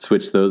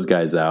 Switch those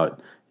guys out.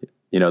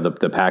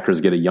 The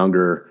Packers get a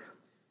younger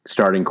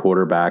starting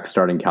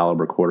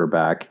caliber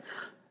quarterback.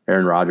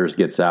 Aaron Rodgers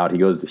gets out. He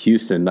goes to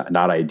Houston.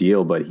 Not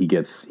ideal, but he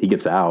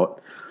gets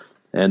out.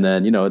 And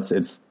then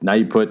it's now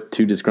you put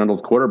two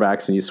disgruntled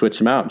quarterbacks and you switch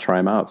them out and try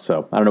them out.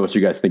 So I don't know what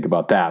you guys think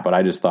about that, but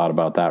I just thought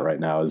about that right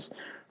now. Is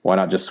why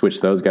not just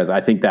switch those guys?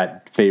 I think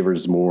that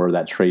favors more.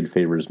 That trade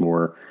favors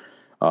more.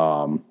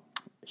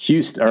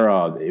 Houston,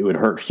 or it would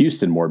hurt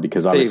Houston more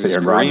because obviously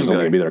Aaron Rodgers is only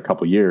going to be there a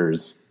couple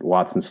years.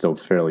 Watson's still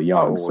fairly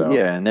young.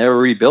 And they're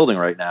rebuilding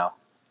right now.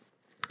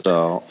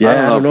 So I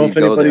don't know if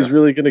anybody's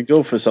really going to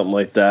go for something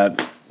like that.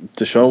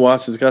 Deshaun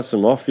Watson's got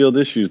some off-field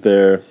issues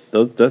there.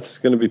 That's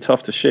going to be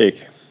tough to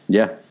shake.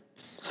 Yeah.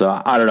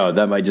 So I don't know.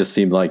 That might just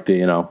seem like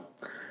the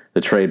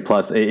trade.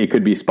 Plus, it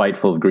could be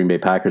spiteful of Green Bay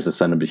Packers to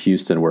send him to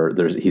Houston, where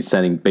they're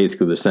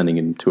sending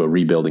him to a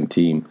rebuilding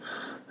team.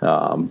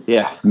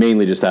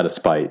 Mainly just out of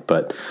spite,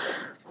 but.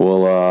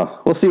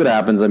 We'll see what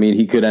happens. I mean,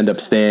 he could end up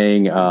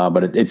staying,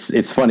 but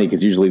it's funny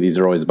because usually these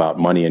are always about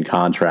money and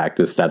contract.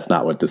 That's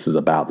not what this is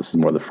about. This is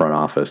more the front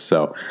office.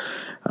 So,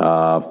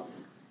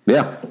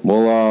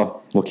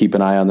 we'll keep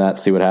an eye on that.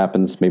 See what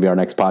happens. Maybe our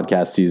next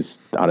podcast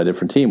he's on a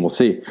different team. We'll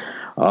see.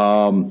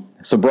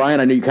 So Brian,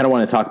 I know you kind of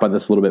want to talk about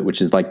this a little bit,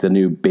 which is like the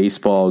new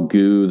baseball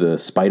goo, the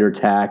spider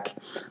tack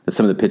that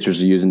some of the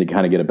pitchers are using to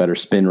kind of get a better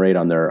spin rate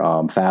on their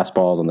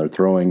fastballs, on their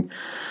throwing.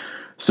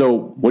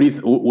 So what do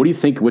you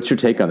think? What's your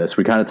take on this?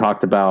 We kind of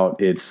talked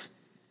about it's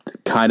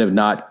kind of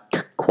not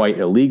quite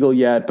illegal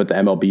yet, but the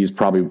MLB is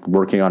probably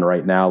working on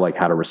right now, like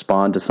how to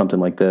respond to something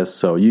like this.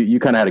 So you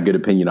kind of had a good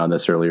opinion on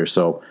this earlier.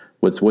 So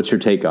what's your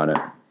take on it?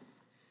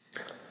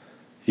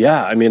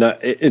 Yeah, I mean,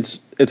 it's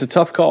a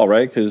tough call,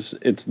 right? Because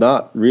it's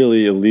not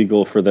really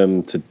illegal for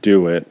them to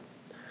do it,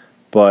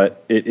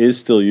 but it is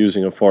still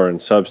using a foreign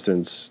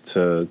substance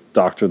to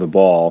doctor the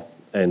ball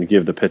and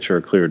give the pitcher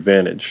a clear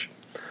advantage.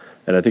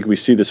 And I think we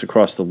see this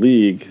across the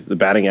league. The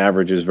batting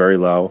average is very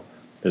low.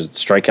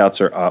 Strikeouts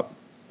are up.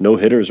 No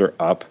hitters are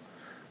up.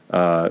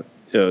 The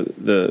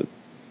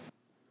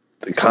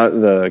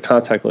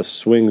contactless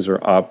swings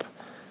are up.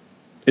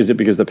 Is it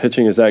because the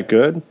pitching is that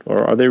good,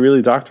 or are they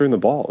really doctoring the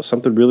ball? Is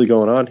something really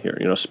going on here?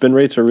 Spin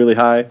rates are really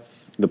high.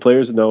 The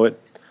players know it.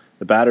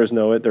 The batters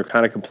know it. They're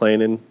kind of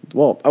complaining.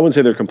 Well, I wouldn't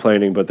say they're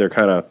complaining, but they're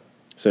kind of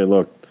saying,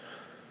 "Look,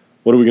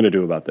 what are we going to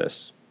do about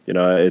this?"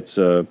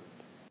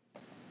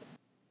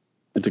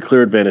 It's a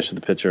clear advantage to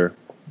the pitcher,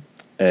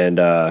 and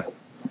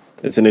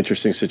it's an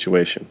interesting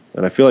situation.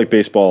 And I feel like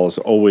baseball is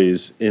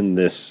always in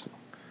this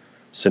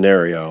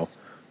scenario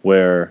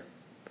where,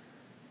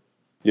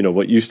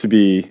 what used to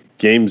be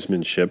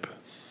gamesmanship,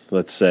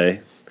 let's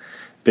say,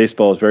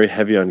 baseball is very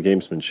heavy on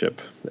gamesmanship.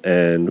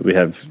 And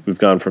we've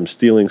gone from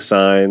stealing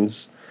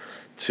signs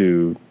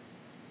to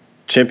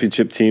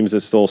championship teams that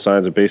stole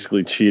signs and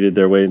basically cheated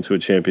their way into a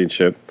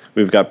championship.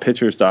 We've got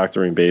pitchers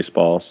doctoring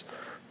baseballs.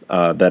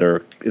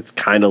 It's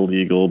kind of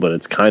legal, but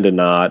it's kind of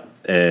not.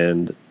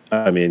 And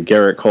I mean,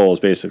 Garrett Cole is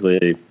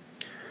basically,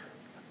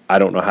 I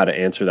don't know how to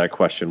answer that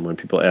question when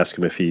people ask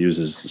him if he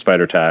uses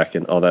spider tack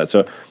and all that.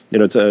 So,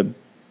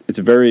 it's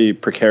a very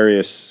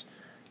precarious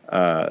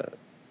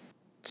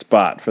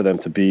spot for them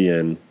to be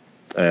in,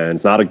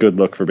 and not a good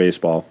look for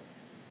baseball.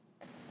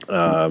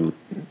 So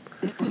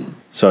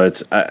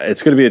it's going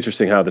to be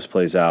interesting how this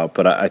plays out.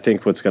 But I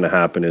think what's going to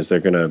happen is they're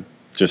going to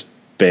just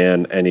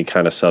ban any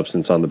kind of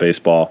substance on the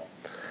baseball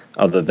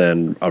other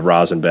than a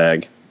rosin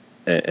bag,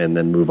 and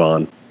then move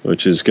on,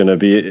 which is going to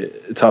be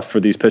tough for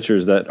these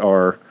pitchers that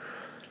are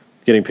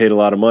getting paid a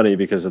lot of money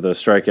because of the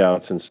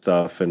strikeouts and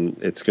stuff, and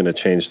it's going to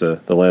change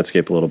the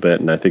landscape a little bit.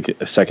 And I think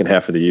the second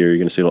half of the year, you're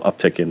going to see a little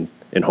uptick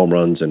in home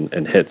runs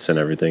and hits and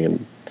everything,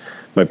 and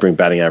might bring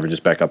batting averages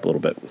back up a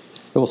little bit.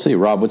 We'll see.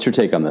 Rob, what's your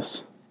take on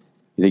this?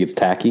 You think it's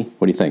tacky?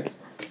 What do you think?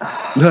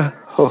 There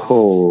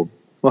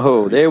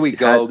we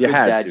go. You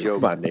had dad to.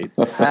 joke. Come on, Nate.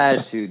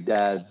 Had to,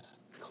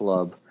 Dad's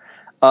Club.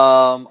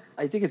 I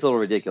think it's a little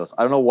ridiculous.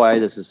 I don't know why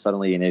this is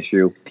suddenly an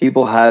issue.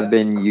 People have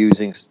been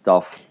using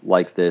stuff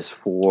like this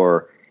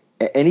for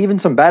And even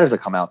some batters that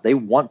come out, they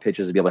want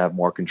pitchers to be able to have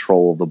more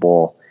control of the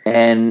ball.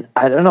 And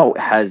I don't know,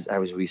 has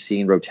we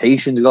seen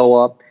rotations go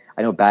up?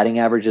 I know batting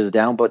averages are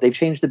down, but they've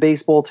changed the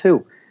baseball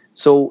too.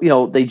 So,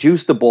 they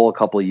juiced the ball a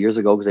couple of years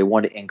ago because they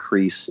wanted to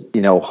increase,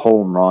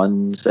 home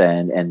runs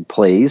and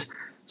plays.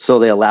 So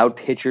they allowed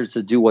pitchers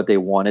to do what they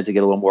wanted to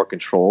get a little more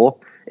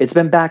control. It's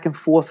been back and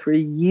forth for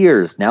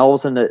years. Now all of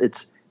a sudden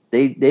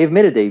they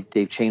admitted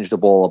they've changed the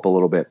ball up a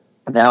little bit.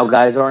 Now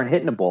guys aren't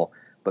hitting the ball,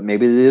 but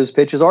maybe those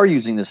pitchers are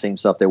using the same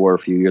stuff they were a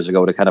few years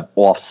ago to kind of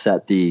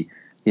offset the,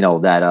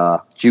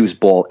 that juice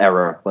ball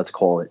error, let's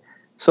call it.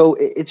 So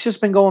it's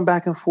just been going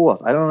back and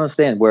forth. I don't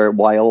understand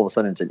why all of a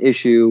sudden it's an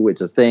issue,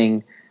 it's a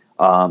thing.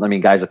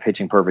 Guys are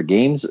pitching perfect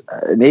games.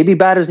 Maybe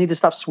batters need to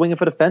stop swinging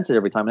for the fences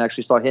every time and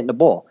actually start hitting the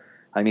ball.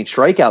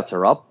 Strikeouts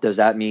are up. What does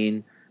that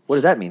mean?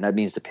 That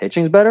means the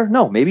pitching's better?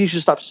 No, maybe you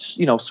should stop,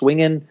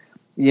 swinging,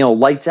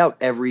 lights out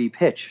every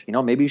pitch.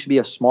 Maybe you should be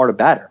a smarter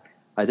batter.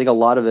 I think a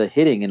lot of the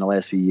hitting in the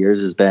last few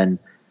years has been,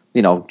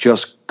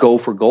 just go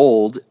for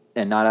gold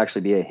and not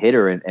actually be a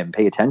hitter and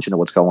pay attention to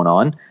what's going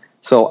on.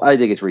 So I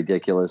think it's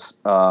ridiculous.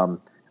 I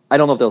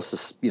don't know if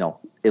they'll,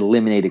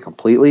 eliminate it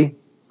completely.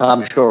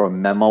 I'm sure a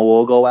memo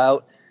will go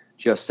out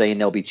just saying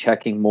they'll be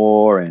checking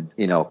more and,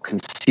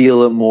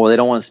 conceal it more. They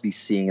don't want us to be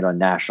seeing it on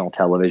national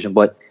television,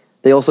 but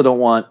they also don't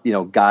want,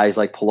 guys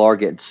like Pilar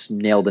getting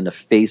nailed in the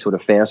face with a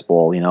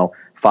fastball,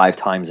 5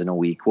 times in a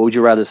week. What would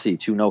you rather see?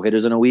 2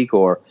 no-hitters in a week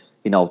or,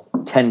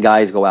 10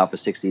 guys go out for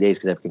 60 days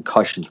because they have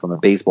concussions from a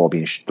baseball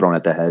being thrown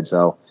at the head?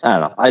 So I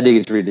don't know. I think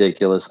it's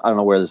ridiculous. I don't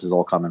know where this is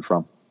all coming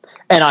from.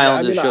 And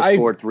Islanders just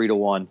scored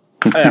 3-1.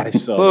 I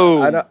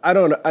saw that.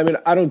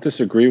 I don't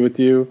disagree with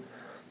you.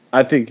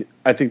 I think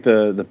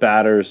the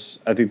batters.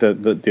 I think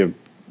the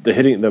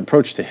hitting, the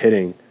approach to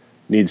hitting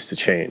needs to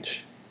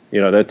change.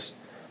 That's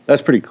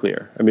pretty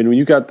clear. When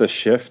you got the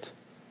shift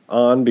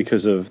on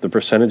because of the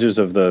percentages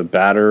of the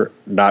batter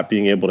not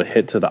being able to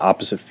hit to the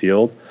opposite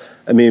field.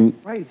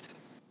 Right.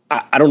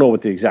 I don't know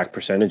what the exact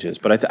percentage is,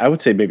 but I would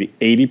say maybe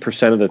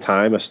 80% of the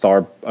time a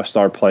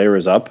star player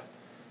is up,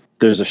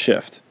 there's a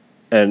shift,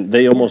 and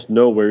they almost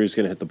know where he's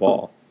going to hit the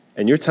ball.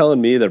 And you're telling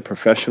me that a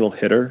professional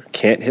hitter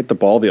can't hit the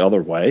ball the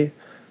other way?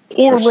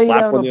 Or lay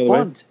down a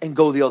bunt and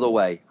go the other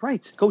way.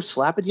 Right. Go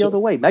slap it the other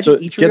way.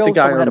 Imagine each get the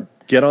guy on,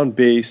 get on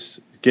base,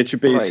 get your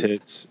base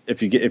hits.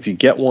 If you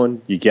get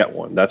one, you get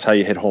one. That's how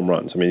you hit home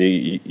runs.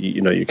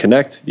 You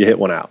connect, you hit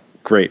one out.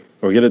 Great.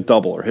 Or get a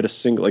double or hit a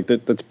single. Like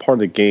that's part of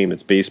the game.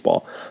 It's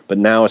baseball. But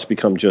now it's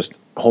become just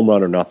home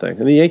run or nothing.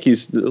 And the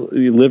Yankees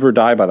live or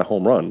die by the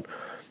home run.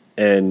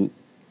 And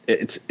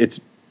it's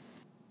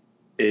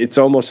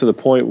almost to the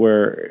point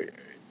where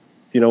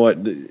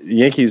the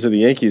Yankees are the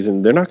Yankees,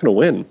 and they're not going to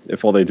win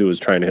if all they do is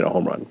try and hit a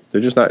home run.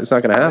 They're just not. It's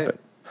not going to happen.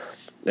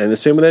 And the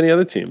same with any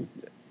other team.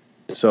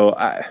 So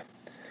I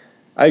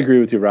agree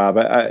with you, Rob.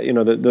 I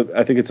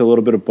think it's a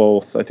little bit of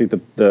both. I think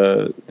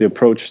the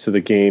approach to the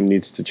game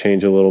needs to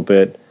change a little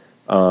bit.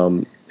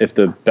 If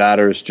the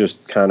batters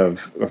just kind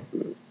of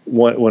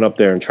went up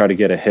there and tried to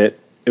get a hit,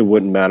 it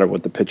wouldn't matter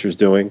what the pitcher's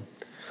doing.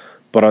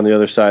 But on the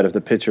other side, if the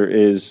pitcher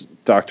is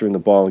doctoring the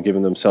ball and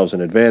giving themselves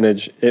an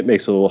advantage, it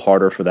makes it a little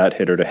harder for that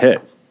hitter to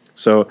hit.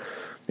 So,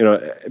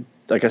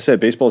 like I said,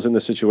 baseball's in the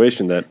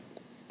situation that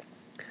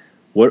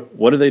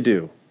what do they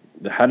do?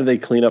 How do they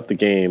clean up the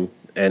game?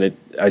 And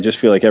I just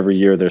feel like every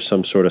year there's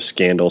some sort of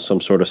scandal, some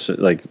sort of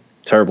like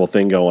terrible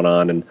thing going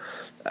on, and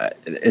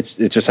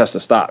it just has to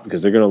stop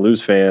because they're going to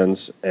lose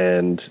fans,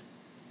 and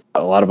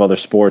a lot of other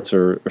sports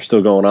are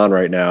still going on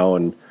right now,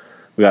 and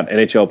we got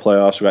NHL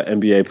playoffs, we got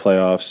NBA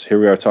playoffs. Here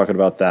we are talking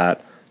about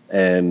that,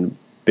 and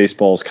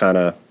baseball's kind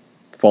of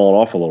fallen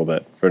off a little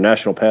bit. For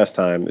national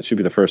pastime, it should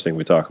be the first thing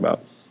we talk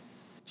about.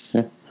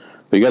 Yeah.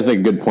 But you guys make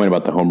a good point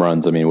about the home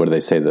runs. What do they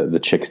say? The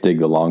chicks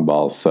dig the long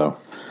balls. So,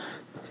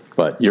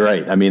 but you're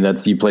right.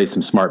 That's you play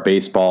some smart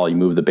baseball. You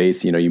move the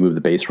base. You move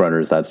the base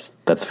runners.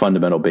 That's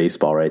fundamental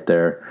baseball right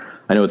there.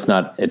 I know it's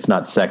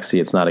not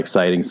sexy. It's not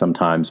exciting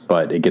sometimes,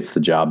 but it gets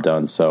the job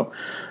done. So.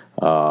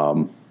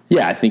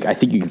 Yeah, I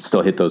think you can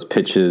still hit those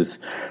pitches.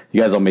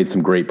 You guys all made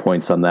some great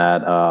points on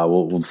that.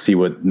 We'll see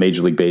what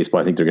Major League Baseball.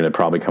 I think they're going to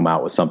probably come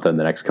out with something in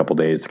the next couple of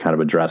days to kind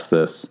of address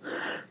this,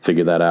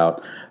 figure that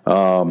out.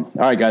 All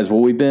right, guys.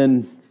 Well,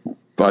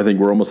 I think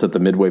we're almost at the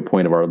midway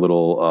point of our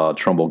little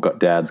Trumbull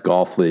Dads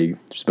Golf League.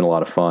 It's been a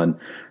lot of fun.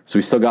 So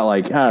we still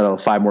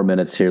got 5 more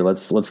minutes here.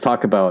 Let's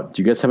talk about.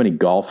 Do you guys have any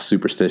golf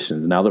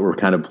superstitions? Now that we're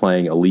kind of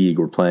playing a league,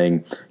 we're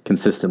playing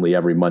consistently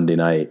every Monday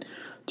night.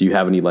 Do you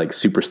have any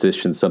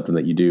superstitions, something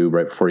that you do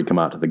right before you come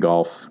out to the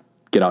golf?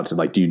 Get out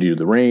to do you do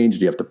the range?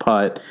 Do you have to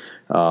putt?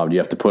 Do you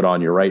have to put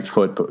on your right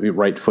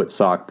foot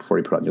sock before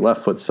you put on your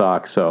left foot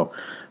sock? So,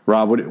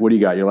 Rob, what do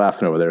you got? You're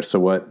laughing over there. So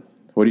what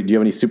do you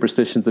have any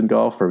superstitions in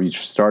golf, or have you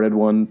started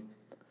one?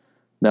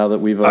 Now that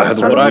we've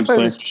what I'm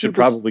saying, should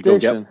probably go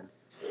get one.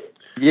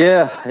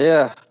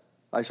 Yeah,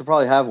 I should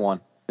probably have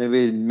one.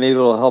 Maybe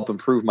it'll help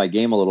improve my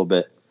game a little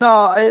bit. No,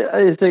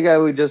 I think I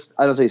would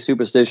I don't say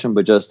superstition,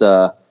 but just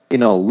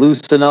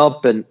loosen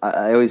up, and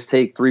I always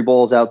take 3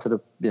 balls out to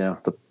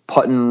the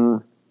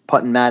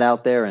putting mat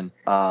out there, and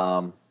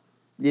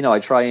I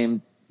try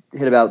and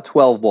hit about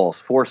 12 balls,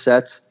 4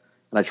 sets,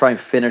 and I try and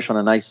finish on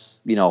a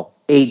nice,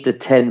 8 to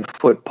 10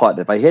 foot putt.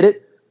 If I hit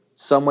it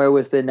somewhere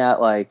within that,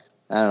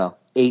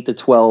 8 to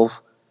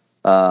 12,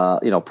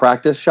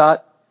 practice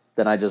shot,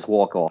 then I just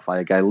walk off.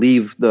 I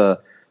leave the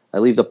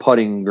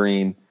putting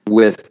green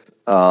with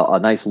a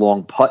nice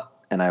long putt,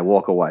 and I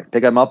walk away.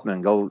 Pick them up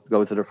and go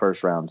to the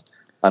first round.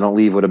 I don't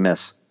leave with a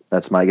miss.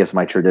 That's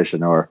my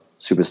tradition or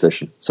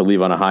superstition. So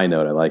leave on a high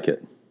note. I like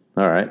it.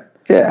 All right.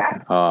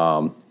 Yeah.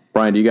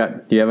 Brian, do you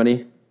have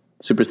any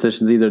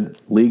superstitions, either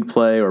league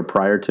play or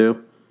prior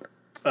to?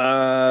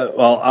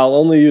 Well, I'll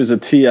only use a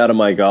tee out of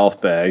my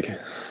golf bag,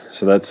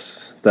 so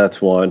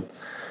that's one.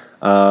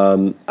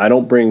 I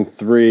don't bring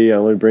 3. I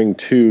only bring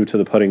 2 to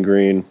the putting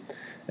green,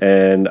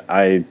 and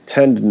I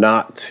tend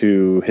not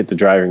to hit the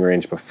driving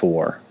range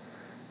before.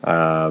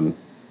 I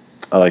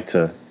like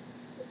to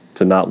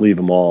not leave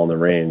them all on the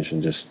range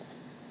and just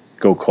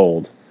go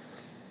cold.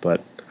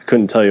 But I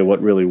couldn't tell you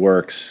what really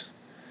works.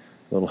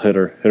 A little hit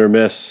or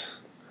miss,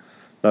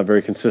 not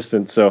very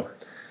consistent. So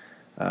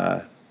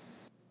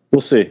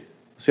we'll see. We'll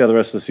see how the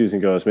rest of the season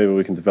goes. Maybe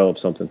we can develop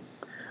something.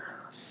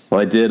 Well,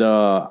 I did.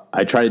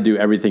 I tried to do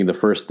everything the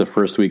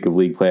first week of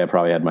league play. I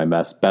probably had my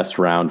best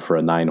round for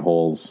a 9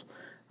 holes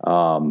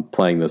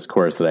playing this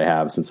course that I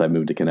have since I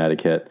moved to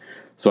Connecticut.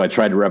 So I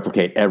tried to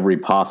replicate every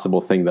possible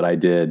thing that I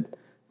did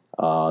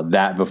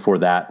that before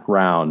that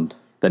round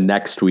the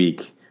next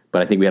week.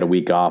 But I think we had a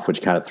week off,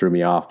 which kind of threw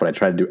me off. But I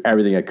tried to do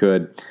everything I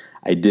could.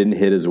 I didn't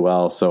hit as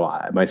well, so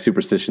my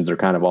superstitions are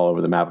kind of all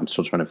over the map. I'm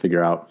still trying to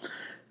figure out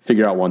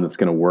one that's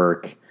going to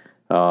work.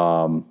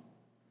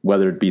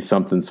 Whether it be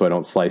something so I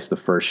don't slice the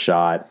first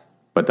shot,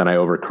 but then I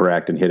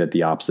overcorrect and hit it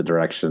the opposite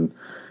direction.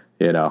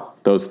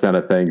 Those kind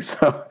of things.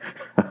 So,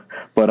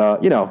 but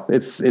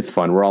it's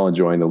fun. We're all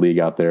enjoying the league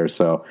out there.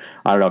 So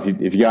I don't know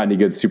if you got any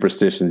good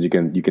superstitions, you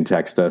can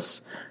text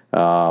us.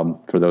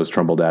 For those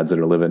Trumbull dads that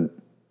are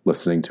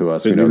listening to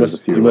us, we know there's a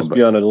few. You must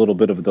be on a little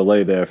bit of a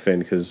delay there, Finn,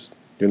 because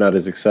you're not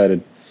as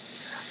excited.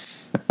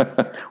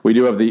 We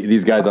do have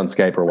these guys on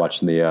Skype are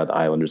watching the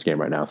Islanders game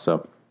right now.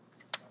 So,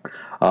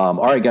 all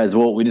right, guys.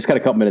 Well, we just got a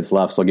couple minutes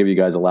left, so I'll give you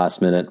guys a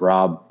last minute.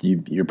 Rob,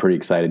 you're pretty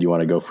excited. You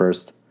want to go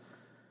first?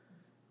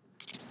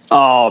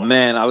 Oh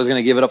man, I was going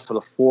to give it up for the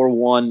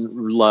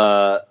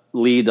 4-1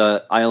 lead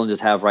the Islanders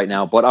have right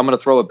now, but I'm going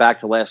to throw it back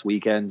to last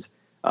weekend.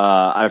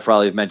 I've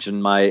probably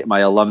mentioned my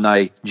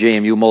alumni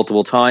JMU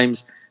multiple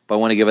times, but I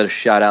want to give it a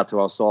shout out to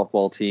our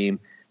softball team.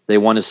 They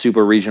won a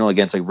super regional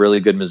against a really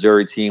good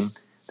Missouri team.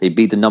 They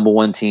beat the number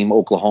 1 team,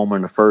 Oklahoma,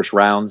 in the first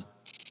round,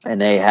 and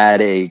they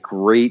had a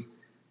great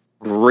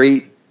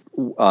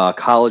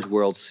College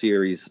World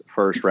Series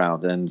first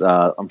round. And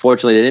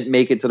unfortunately, they didn't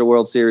make it to the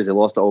World Series. They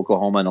lost to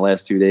Oklahoma in the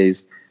last 2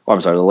 days.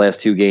 The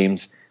last 2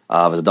 games.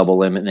 It was a double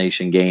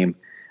elimination game.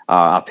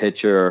 Our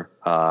pitcher,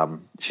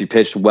 she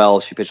pitched well.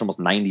 She pitched almost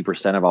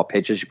 90% of our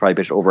pitches. She probably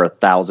pitched over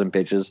 1,000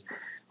 pitches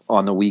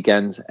on the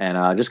weekends.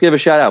 And just give a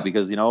shout out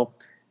because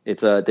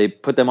it's they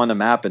put them on the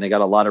map and they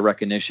got a lot of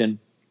recognition.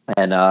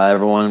 And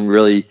everyone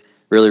really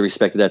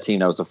respected that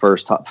team. That was the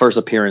first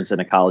appearance in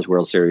a College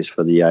World Series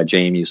for the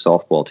JMU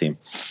softball team.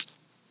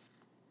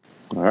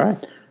 All right,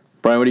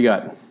 Brian, what do you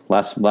got?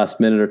 Last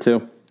minute or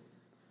two?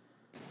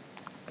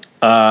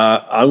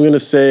 I'm going to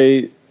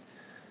say,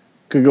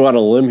 could go out on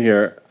a limb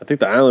here. I think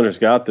the Islanders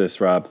got this,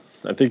 Rob.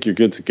 I think you're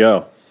good to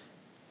go.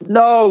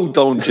 No,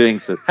 don't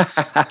jinx it.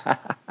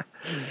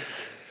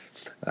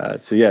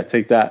 So yeah,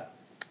 take that,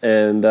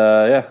 and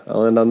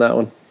I'll end on that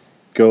one.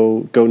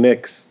 Go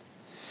Knicks.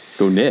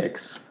 Go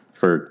Knicks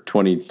for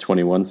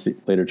 2021,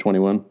 later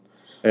 21,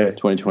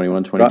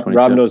 2021, 2022.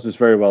 Rob knows this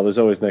very well. There's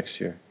always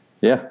next year.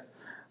 Yeah.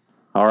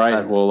 All right.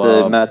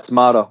 That's Matt's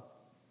motto.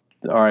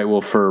 All right.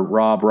 Well, for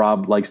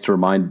Rob likes to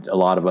remind a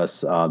lot of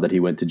us that he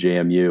went to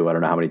JMU. I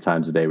don't know how many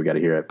times a day we got to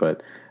hear it,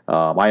 but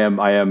I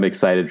am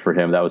excited for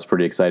him. That was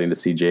pretty exciting to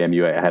see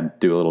JMU. I had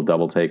to do a little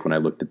double take when I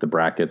looked at the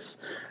brackets.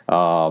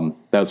 That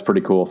was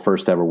pretty cool.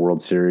 First ever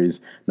World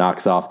Series,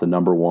 knocks off the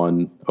number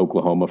 1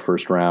 Oklahoma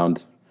first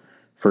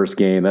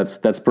game.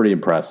 That's pretty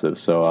impressive.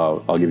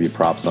 So I'll give you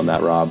props on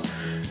that, Rob.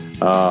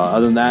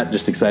 Other than that,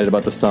 just excited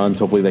about the Suns.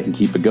 Hopefully they can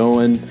keep it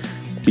going.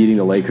 Beating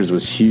the Lakers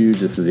was huge.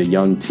 This is a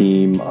young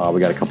team.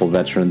 We got a couple of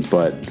veterans,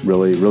 but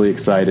really, really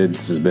excited.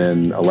 This has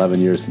been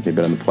 11 years since they've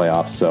been in the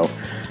playoffs. So,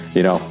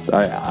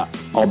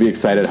 I'll be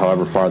excited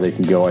however far they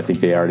can go. I think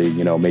they already,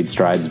 made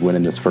strides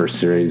winning this first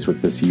series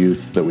with this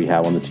youth that we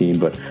have on the team.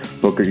 But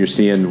Booker, you're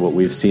seeing what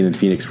we've seen in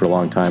Phoenix for a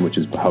long time, which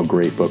is how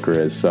great Booker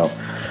is. So,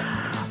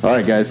 all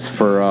right, guys,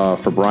 for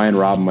Brian,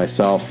 Rob, and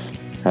myself,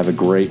 have a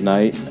great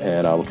night,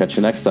 and we'll catch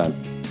you next time.